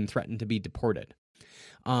are being threatened to be deported.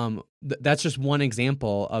 That's just one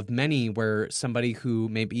example of many where somebody who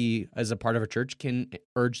maybe as a part of a church can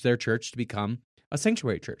urge their church to become a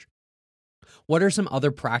sanctuary church. What are some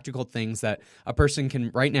other practical things that a person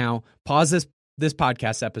can right now pause this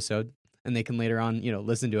podcast episode and they can later on,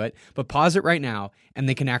 listen to it, but pause it right now and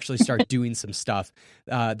they can actually start doing some stuff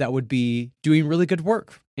that would be doing really good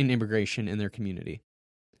work in immigration in their community?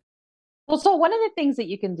 Well, so one of the things that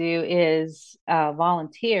you can do is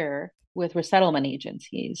volunteer with resettlement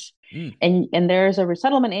agencies. Mm. And there's a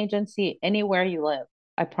resettlement agency anywhere you live.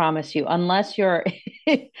 I promise you, unless you're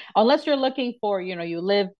unless you're looking for, you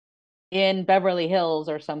live in Beverly Hills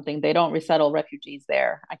or something, they don't resettle refugees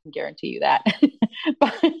there. I can guarantee you that.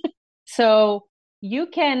 But, so you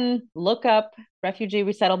can look up refugee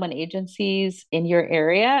resettlement agencies in your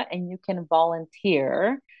area and you can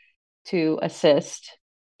volunteer to assist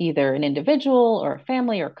either an individual or a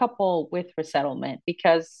family or a couple with resettlement,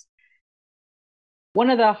 because one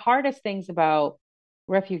of the hardest things about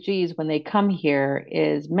refugees when they come here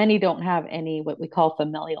is many don't have any what we call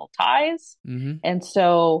familial ties. Mm-hmm. And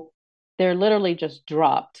so they're literally just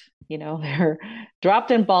dropped, they're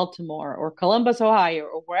dropped in Baltimore or Columbus, Ohio,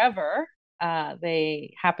 or wherever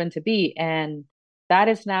they happen to be. And that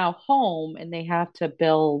is now home and they have to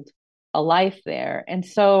build a life there. And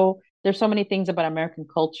so there's so many things about American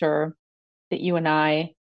culture that you and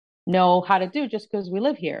I know how to do just because we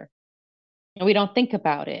live here and we don't think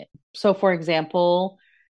about it. So, for example,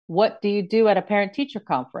 what do you do at a parent teacher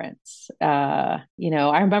conference? I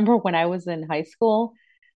remember when I was in high school,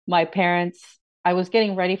 my parents, I was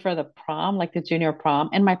getting ready for the prom, like the junior prom,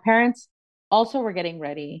 and my parents also were getting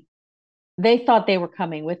ready. They thought they were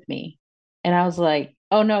coming with me. And I was like,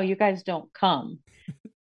 oh no, you guys don't come.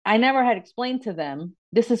 I never had explained to them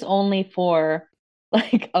this is only for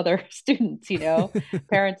like other students,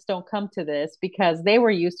 parents don't come to this because they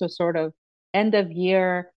were used to sort of end of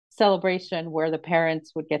year celebration where the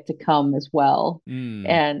parents would get to come as well. Mm.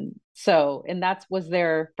 And that was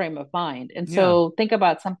their frame of mind. And Yeah. so think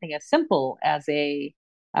about something as simple as a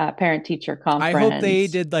parent teacher I hope they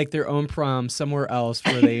conference. did like their own prom somewhere else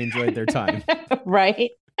where they enjoyed their time.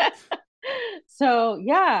 Right. So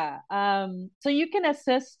yeah, so you can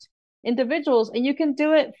assist individuals and you can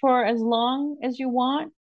do it for as long as you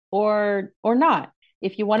want or not.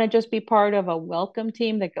 If you want to just be part of a welcome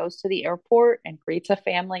team that goes to the airport and greets a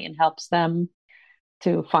family and helps them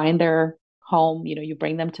to find their home, you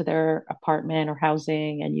bring them to their apartment or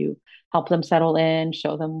housing and you help them settle in,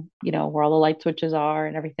 show them, where all the light switches are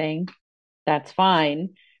and everything, that's fine.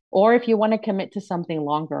 Or if you want to commit to something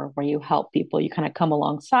longer where you help people, you kind of come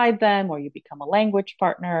alongside them or you become a language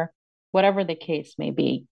partner, whatever the case may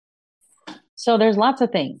be. So there's lots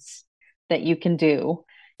of things that you can do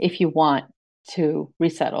if you want to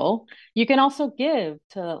resettle. You can also give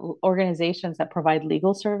to organizations that provide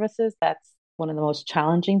legal services. That's one of the most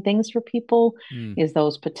challenging things for people Mm. is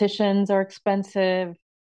those petitions are expensive.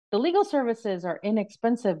 The legal services are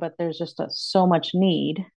inexpensive, but there's just so much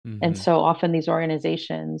need. And Mm-hmm. so often these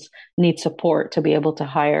organizations need support to be able to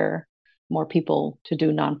hire more people to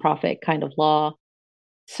do nonprofit kind of law.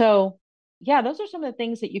 So, yeah, those are some of the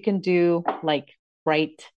things that you can do like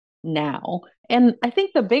right now. And I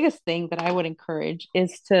think the biggest thing that I would encourage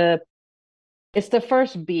is to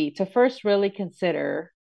first really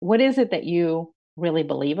consider what is it that you really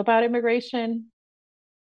believe about immigration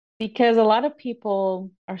because a lot of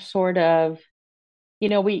people are sort of,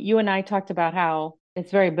 you and I talked about how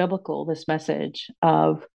it's very biblical, this message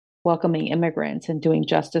of welcoming immigrants and doing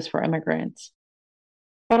justice for immigrants.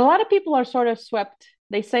 But a lot of people are sort of swept.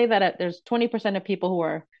 They say that there's 20% of people who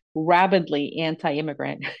are rabidly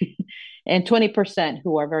anti-immigrant and 20%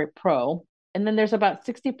 who are very pro. And then there's about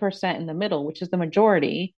 60% in the middle, which is the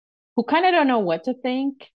majority, who kind of don't know what to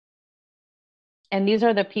think. And these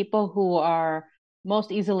are the people who are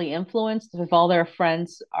most easily influenced. If all their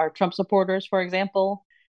friends are Trump supporters, for example,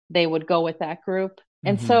 they would go with that group.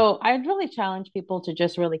 And Hmm. so I'd really challenge people to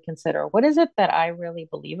just really consider, what is it that I really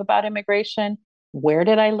believe about immigration? Where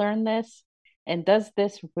did I learn this? And does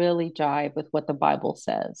this really jive with what the Bible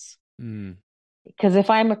says? Mm. Because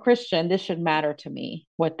if I'm a Christian, this should matter to me,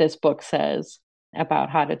 what this book says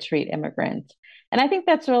about how to treat immigrants. And I think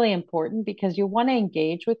that's really important because you want to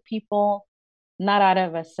engage with people not out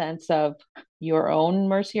of a sense of your own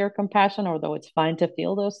mercy or compassion, although it's fine to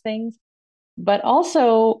feel those things, but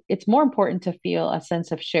also it's more important to feel a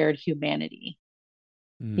sense of shared humanity.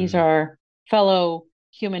 These Mm. are fellow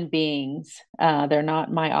human beings. They're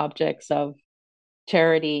not my objects of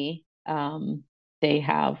charity. They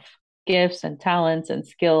have gifts and talents and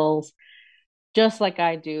skills just like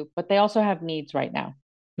I do, but they also have needs right now.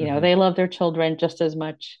 Hmm. They love their children just as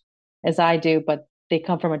much as I do, but they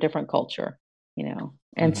come from a different culture.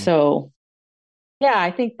 And Hmm. so, yeah,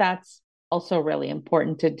 I think that's also really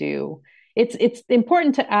important to do. It's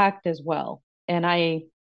important to act as well. And I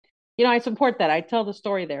support that. I tell the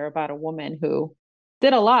story there about a woman who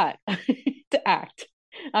did a lot to act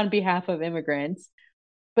on behalf of immigrants,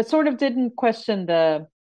 but sort of didn't question the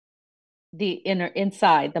inner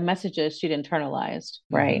inside, the messages she'd internalized,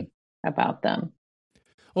 Hmm. right, about them.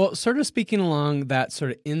 Well, sort of speaking along that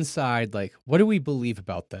sort of inside, like, what do we believe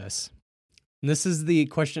about this? And this is the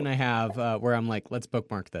question I have where I'm like, let's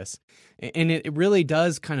bookmark this. And it really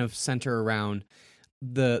does kind of center around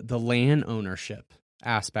the land ownership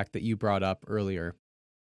aspect that you brought up earlier.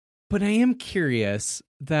 But I am curious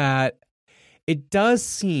that it does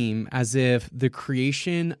seem as if the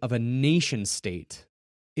creation of a nation state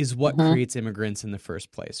is what Hmm. creates immigrants in the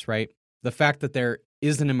first place, right? The fact that there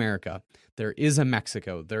is an America, there is a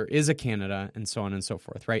Mexico, there is a Canada, and so on and so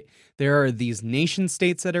forth, right? There are these nation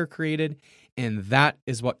states that are created, and that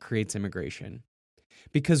is what creates immigration.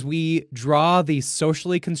 Because we draw these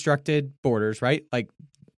socially constructed borders, right? Like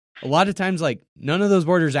a lot of times, like none of those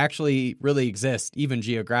borders actually really exist, even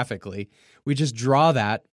geographically. We just draw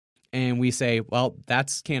that and we say, well,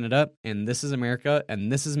 that's Canada and this is America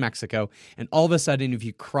and this is Mexico. And all of a sudden, if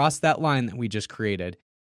you cross that line that we just created,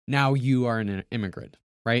 now you are an immigrant,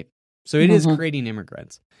 right? So it is Hmm. creating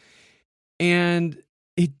immigrants. And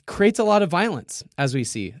it creates a lot of violence, as we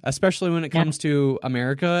see, especially when it Yeah. comes to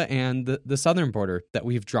America and the southern border that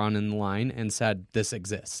we've drawn in the line and said this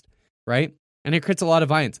exists, right? And it creates a lot of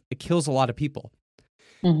violence. It kills a lot of people.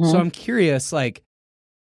 So Hmm. I'm curious, like,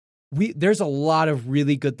 there's a lot of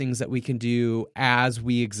really good things that we can do as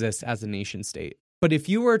we exist as a nation state. But if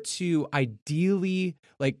you were to ideally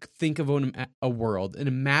like think of a world and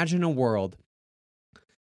imagine a world,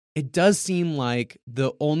 it does seem like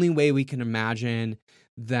the only way we can imagine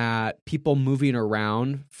that people moving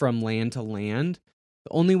around from land to land,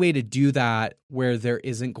 the only way to do that where there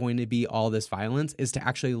isn't going to be all this violence is to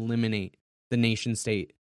actually eliminate the nation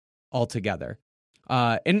state altogether.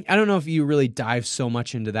 And I don't know if you really dive so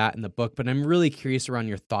much into that in the book, but I'm really curious around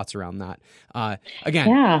your thoughts around that. Again,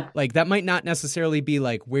 Yeah. like that might not necessarily be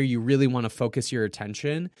like where you really want to focus your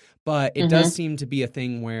attention, but it does Hmm. seem to be a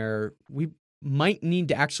thing where we might need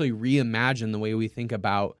to actually reimagine the way we think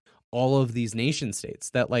about all of these nation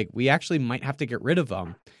states, that like we actually might have to get rid of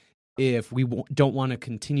them if we don't want to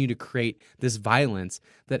continue to create this violence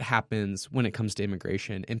that happens when it comes to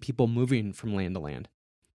immigration and people moving from land to land.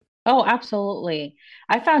 Oh, absolutely.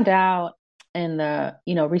 I found out in the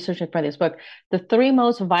researching for this book, the three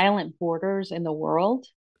most violent borders in the world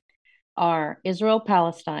are Israel,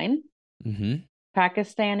 Palestine, Mm-hmm.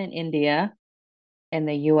 Pakistan, and India, and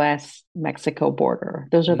the US Mexico border.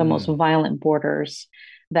 Those are the most Mm. violent borders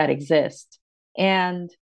that exist.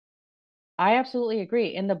 And I absolutely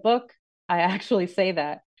agree. In the book, I actually say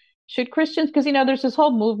that. Should Christians, because there's this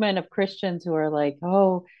whole movement of Christians who are like,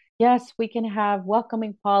 oh, yes, we can have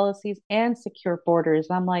welcoming policies and secure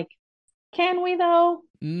borders. I'm like, can we though?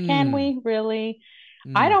 Can Mm. we really?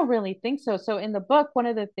 I Mm. don't really think so. So in the book, one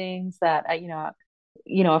of the things that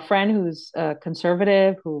a friend who's a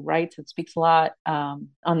conservative who writes and speaks a lot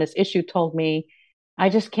on this issue told me, I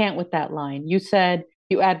just can't with that line. You said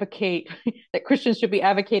you advocate that Christians should be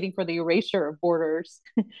advocating for the erasure of borders,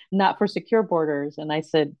 not for secure borders. And I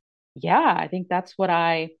said, yeah, I think that's what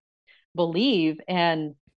I believe.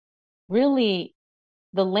 And really,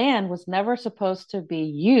 the land was never supposed to be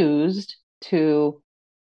used to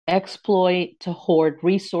exploit, to hoard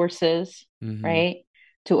resources, Mm-hmm. right?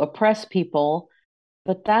 To oppress people.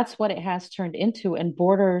 But that's what it has turned into. And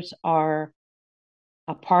borders are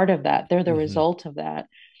a part of that. They're the Mm-hmm. result of that.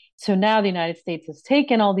 So now the United States has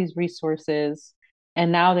taken all these resources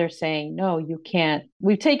and now they're saying, no, you can't.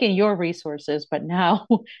 We've taken your resources, but now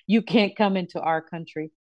you can't come into our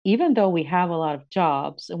country. Even though we have a lot of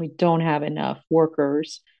jobs and we don't have enough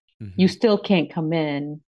workers, you Mm-hmm. still can't come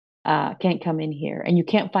in here, and you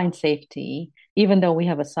can't find safety, even though we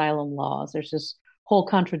have asylum laws. There's this whole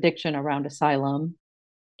contradiction around asylum.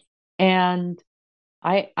 And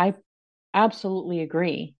I absolutely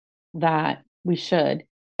agree that we should.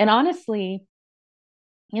 And honestly,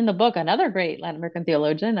 in the book, another great Latin American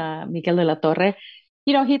theologian, Miguel de la Torre,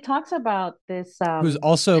 he talks about this. Who's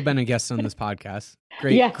also been a guest on this podcast.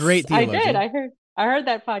 Great, Yes, great I did. theologian. I heard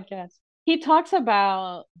that podcast. He talks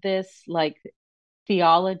about this like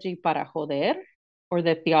theology para joder, or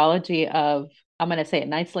the theology of, I'm going to say it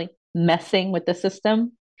nicely, messing with the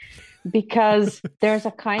system, because there's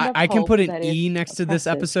a kind of I can hope put an that is E next to this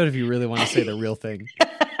oppressive. episode if you really want to say the real thing.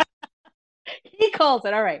 He calls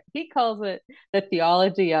it, all right, he calls it the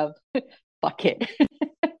theology of bucket,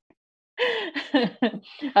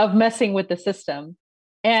 of messing with the system.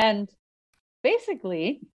 And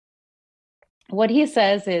basically, what he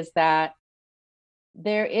says is that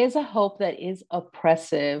there is a hope that is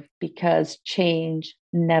oppressive because change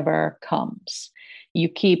never comes. You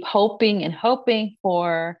keep hoping and hoping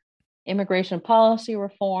for immigration policy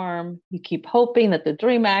reform. You keep hoping that the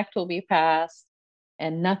Dream Act will be passed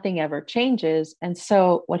and nothing ever changes. And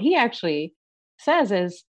so, what he actually says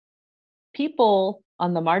is people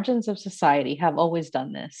on the margins of society have always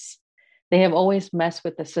done this. They have always messed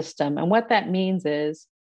with the system. And what that means is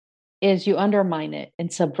you undermine it in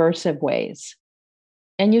subversive ways.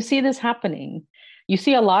 And you see this happening. You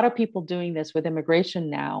see a lot of people doing this with immigration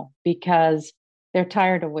now because they're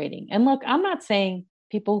tired of waiting. And look, I'm not saying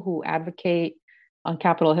people who advocate on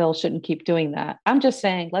Capitol Hill shouldn't keep doing that. I'm just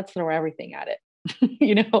saying let's throw everything at it,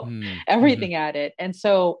 Mm-hmm. everything at it. And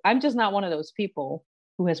so I'm just not one of those people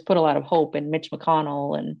who has put a lot of hope in Mitch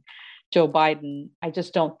McConnell and Joe Biden. I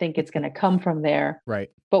just don't think it's going to come from there. Right.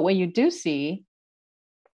 But what you do see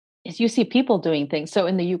is you see people doing things. So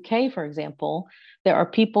in the UK, for example, there are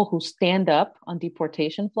people who stand up on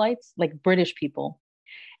deportation flights, like British people,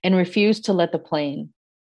 and refuse to let the plane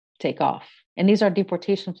take off. And these are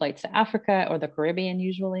deportation flights to Africa or the Caribbean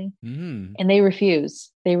usually. Mm. And they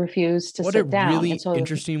refuse. They refuse to What a sit down. And really so,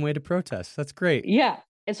 interesting way to protest. That's great. yeah.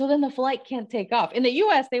 And so then the flight can't take off. In the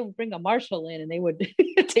US, they would bring a marshal in and they would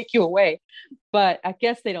take you away. But I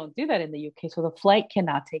guess they don't do that in the UK. So the flight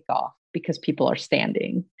cannot take off because people are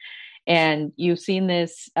standing. And you've seen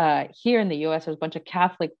this here in the US. There's a bunch of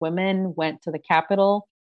Catholic women went to the Capitol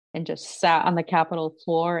and just sat on the Capitol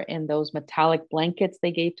floor in those metallic blankets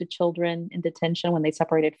they gave to children in detention when they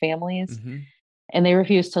separated families. Mm-hmm. And they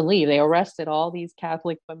refused to leave. They arrested all these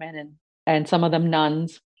Catholic women and some of them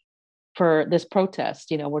nuns for this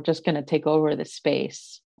protest. We're just going to take over this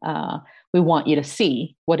space. We want you to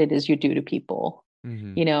see what it is you do to people.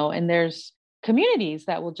 Mm-hmm. And there's communities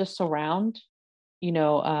that will just surround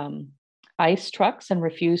ICE trucks and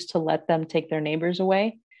refuse to let them take their neighbors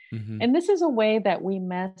away. Mm-hmm. And this is a way that we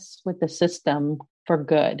mess with the system for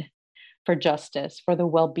good, for justice, for the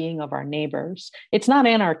well-being of our neighbors. It's not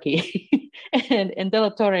anarchy. and De La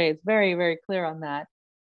Torre is very, very clear on that.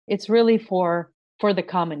 It's really for the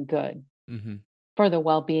common good, Mm-hmm. for the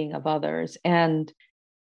well-being of others. And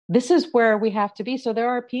this is where we have to be. So there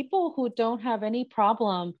are people who don't have any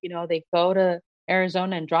problem. They go to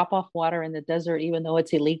Arizona and drop off water in the desert, even though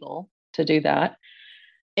it's illegal to do that.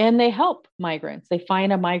 And they help migrants. They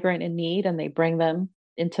find a migrant in need and they bring them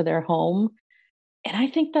into their home. And I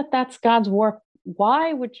think that that's God's work.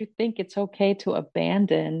 Why would you think it's okay to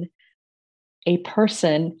abandon a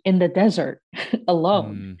person in the desert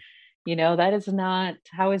alone? Mm-hmm. That is not,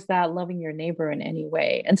 how is that loving your neighbor in any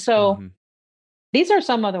way? And so Mm-hmm. these are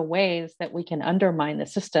some of the ways that we can undermine the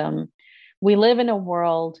system. We live in a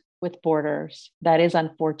world with borders. That is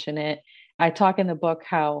unfortunate. I talk in the book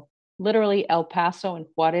how literally El Paso and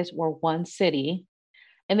Juarez were one city,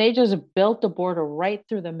 and they just built the border right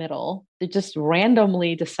through the middle. They just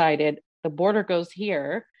randomly decided the border goes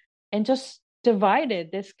here and just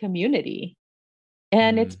divided this community.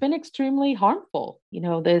 And it's Mm. been extremely harmful,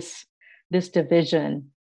 this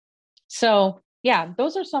division. So, yeah,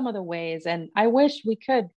 those are some of the ways. And I wish we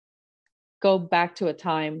could go back to a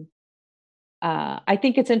time. I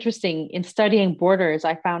think it's interesting in studying borders.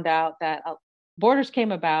 I found out that borders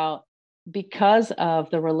came about because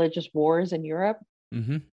of the religious wars in Europe,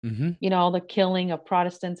 Mm-hmm. Mm-hmm. all the killing of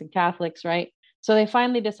Protestants and Catholics, right? So they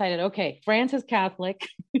finally decided, okay, France is Catholic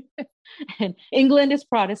and England is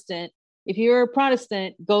Protestant. If you're a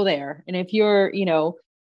Protestant, go there. And if you're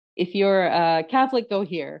a Catholic, go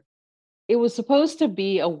here. It was supposed to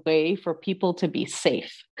be a way for people to be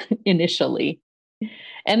safe initially.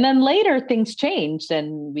 And then later things changed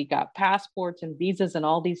and we got passports and visas and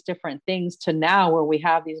all these different things to now where we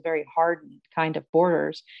have these very hardened kind of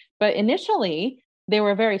borders. But initially, they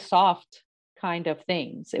were very soft kind of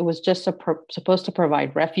things. It was just supposed to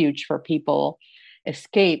provide refuge for people,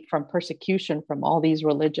 escape from persecution from all these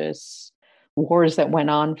religious wars that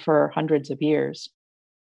went on for hundreds of years.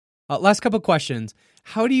 Last couple questions.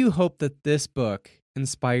 How do you hope that this book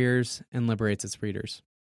inspires and liberates its readers?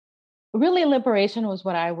 Really, liberation was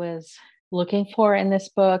what I was looking for in this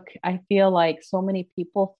book. I feel like so many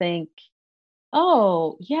people think,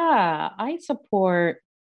 oh, yeah, I support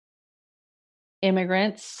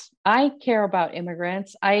immigrants. I care about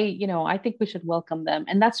immigrants. I think we should welcome them.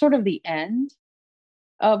 And that's sort of the end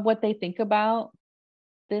of what they think about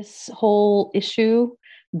this whole issue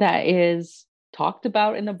that is talked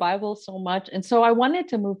about in the Bible so much. And so I wanted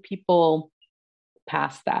to move people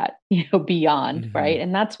past that, beyond, Mm-hmm. right?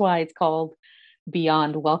 And that's why it's called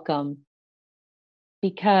Beyond Welcome,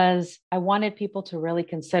 because I wanted people to really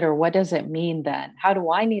consider, what does it mean then? How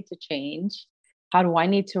do I need to change? How do I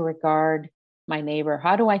need to regard my neighbor?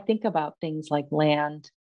 How do I think about things like land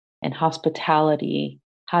and hospitality?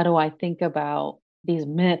 How do I think about these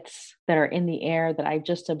myths that are in the air that I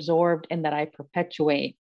just absorbed and that I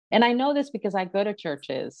perpetuate? And I know this because I go to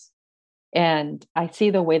churches and I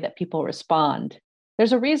see the way that people respond.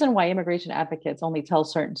 There's a reason why immigration advocates only tell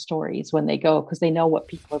certain stories when they go, because they know what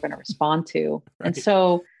people are going to respond to. Right. And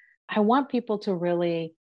so I want people to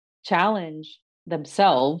really challenge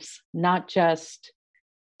themselves, not just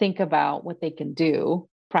think about what they can do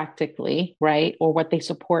practically, right? Or what they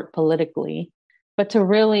support politically, but to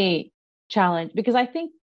really challenge, because I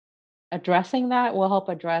think addressing that will help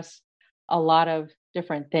address a lot of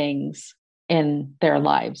different things in their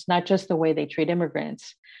lives, not just the way they treat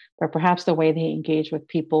immigrants, but perhaps the way they engage with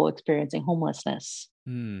people experiencing homelessness,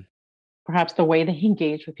 perhaps the way they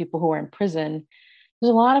engage with people who are in prison.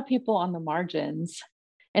 There's a lot of people on the margins,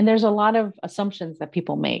 and there's a lot of assumptions that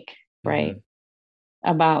people make, right,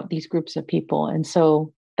 about these groups of people. And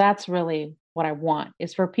so that's really what I want,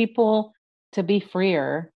 is for people to be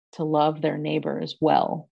freer to love their neighbors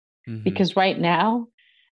well. Because right now,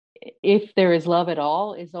 if there is love at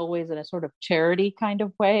all, is always in a sort of charity kind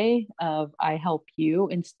of way of I help you,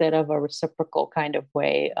 instead of a reciprocal kind of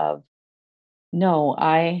way of, no,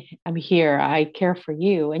 I'm here, I care for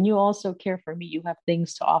you, and you also care for me. You have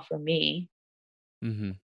things to offer me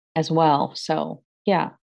as well. So,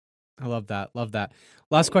 yeah. I love that. Love that.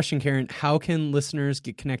 Last question, Karen. How can listeners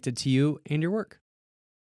get connected to you and your work?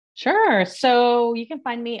 Sure. So you can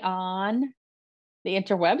find me on the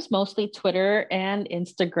interwebs, mostly Twitter and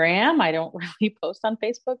Instagram. I don't really post on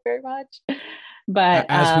Facebook very much, but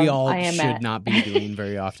as we all should not be doing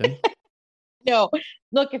very often. No,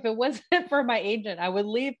 look, if it wasn't for my agent, I would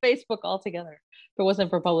leave Facebook altogether if it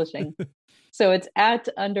wasn't for publishing. So it's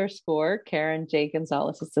 @_ Karen J.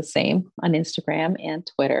 González. It's the same on Instagram and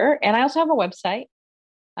Twitter. And I also have a website,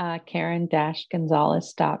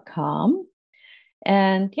 karen-gonzalez.com.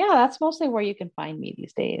 And yeah, that's mostly where you can find me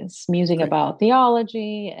these days, musing about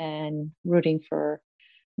theology and rooting for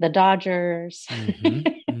the Dodgers.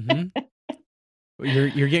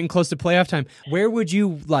 You're getting close to playoff time. Where would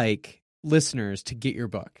you like listeners to get your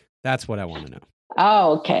book? That's what I want to know.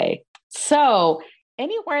 Oh, okay. So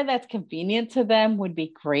anywhere that's convenient to them would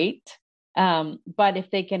be great. But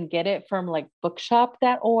if they can get it from like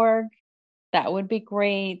bookshop.org, that would be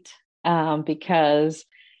great, because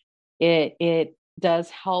it does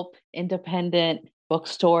help independent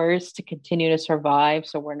bookstores to continue to survive,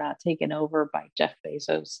 so we're not taken over by Jeff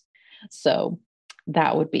Bezos. So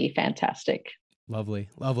that would be fantastic. Lovely.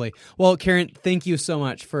 Lovely. Well, Karen, thank you so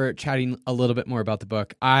much for chatting a little bit more about the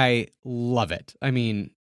book. I love it. I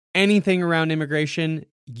mean, anything around immigration,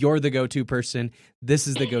 you're the go-to person. This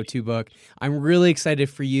is the go-to book. I'm really excited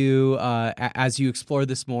for you as you explore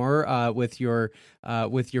this more with your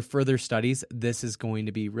further studies. This is going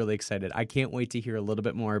to be really excited. I can't wait to hear a little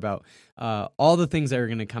bit more about all the things that are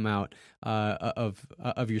going to come out of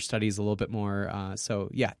your studies a little bit more. So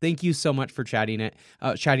yeah, thank you so much for chatting a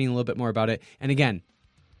little bit more about it. And again,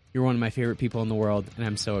 you're one of my favorite people in the world, and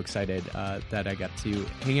I'm so excited that I got to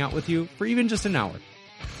hang out with you for even just an hour.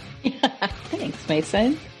 Thanks,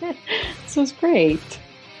 Mason. This was great.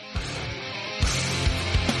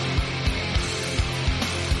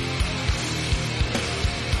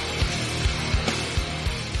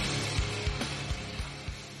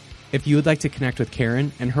 If you would like to connect with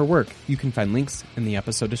Karen and her work, you can find links in the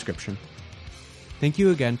episode description. Thank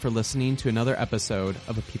you again for listening to another episode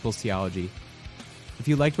of A People's Theology. If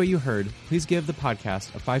you liked what you heard, please give the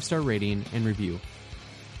podcast a 5-star rating and review.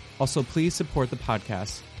 Also, please support the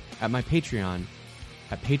podcast at my Patreon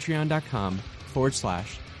at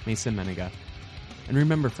patreon.com/Mason Menega. And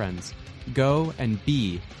remember, friends, go and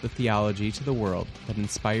be the theology to the world that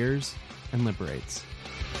inspires and liberates.